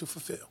attempting to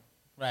fulfill.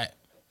 Right.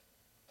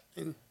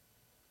 And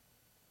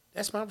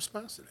that's my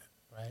response to that.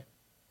 Right.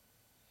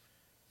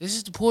 This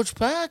is the Porch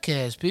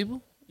Podcast,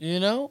 people.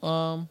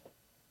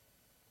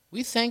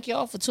 We thank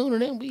y'all for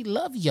tuning in. We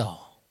love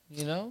y'all.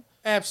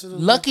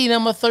 Absolutely. Lucky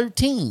number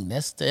 13.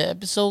 That's the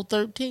episode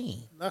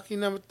 13. Lucky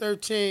number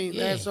 13.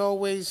 Yeah. As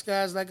always,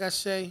 guys, like I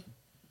say,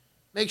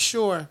 make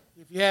sure,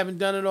 if you haven't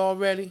done it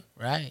already,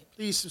 Right.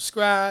 please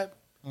subscribe,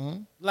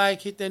 Mm-hmm.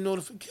 like, hit that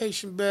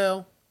notification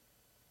bell.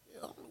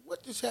 I don't know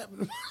what just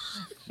happened.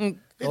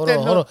 Hold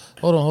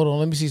on.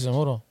 Let me see some.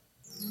 Hold on.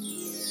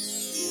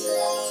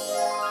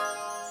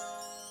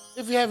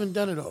 If you haven't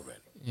done it already,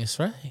 That's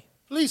right.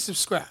 please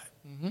subscribe,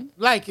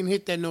 like, and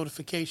hit that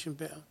notification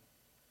bell.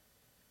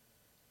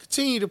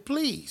 Continue to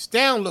please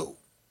download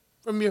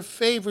from your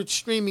favorite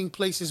streaming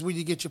places where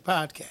you get your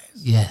podcasts.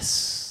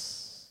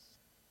 Yes.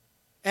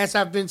 As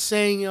I've been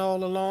saying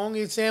all along,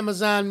 it's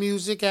Amazon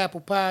Music,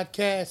 Apple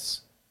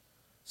Podcasts,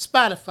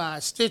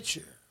 Spotify,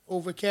 Stitcher,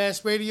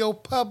 Overcast Radio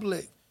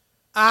Public,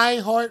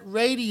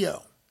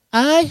 iHeartRadio,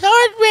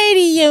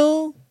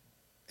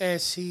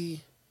 as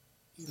he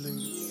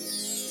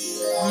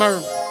eludes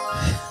Murray.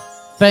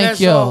 Thank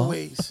As y'all.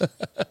 always,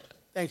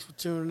 thanks for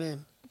tuning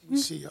in. We'll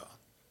see y'all.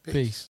 Peace.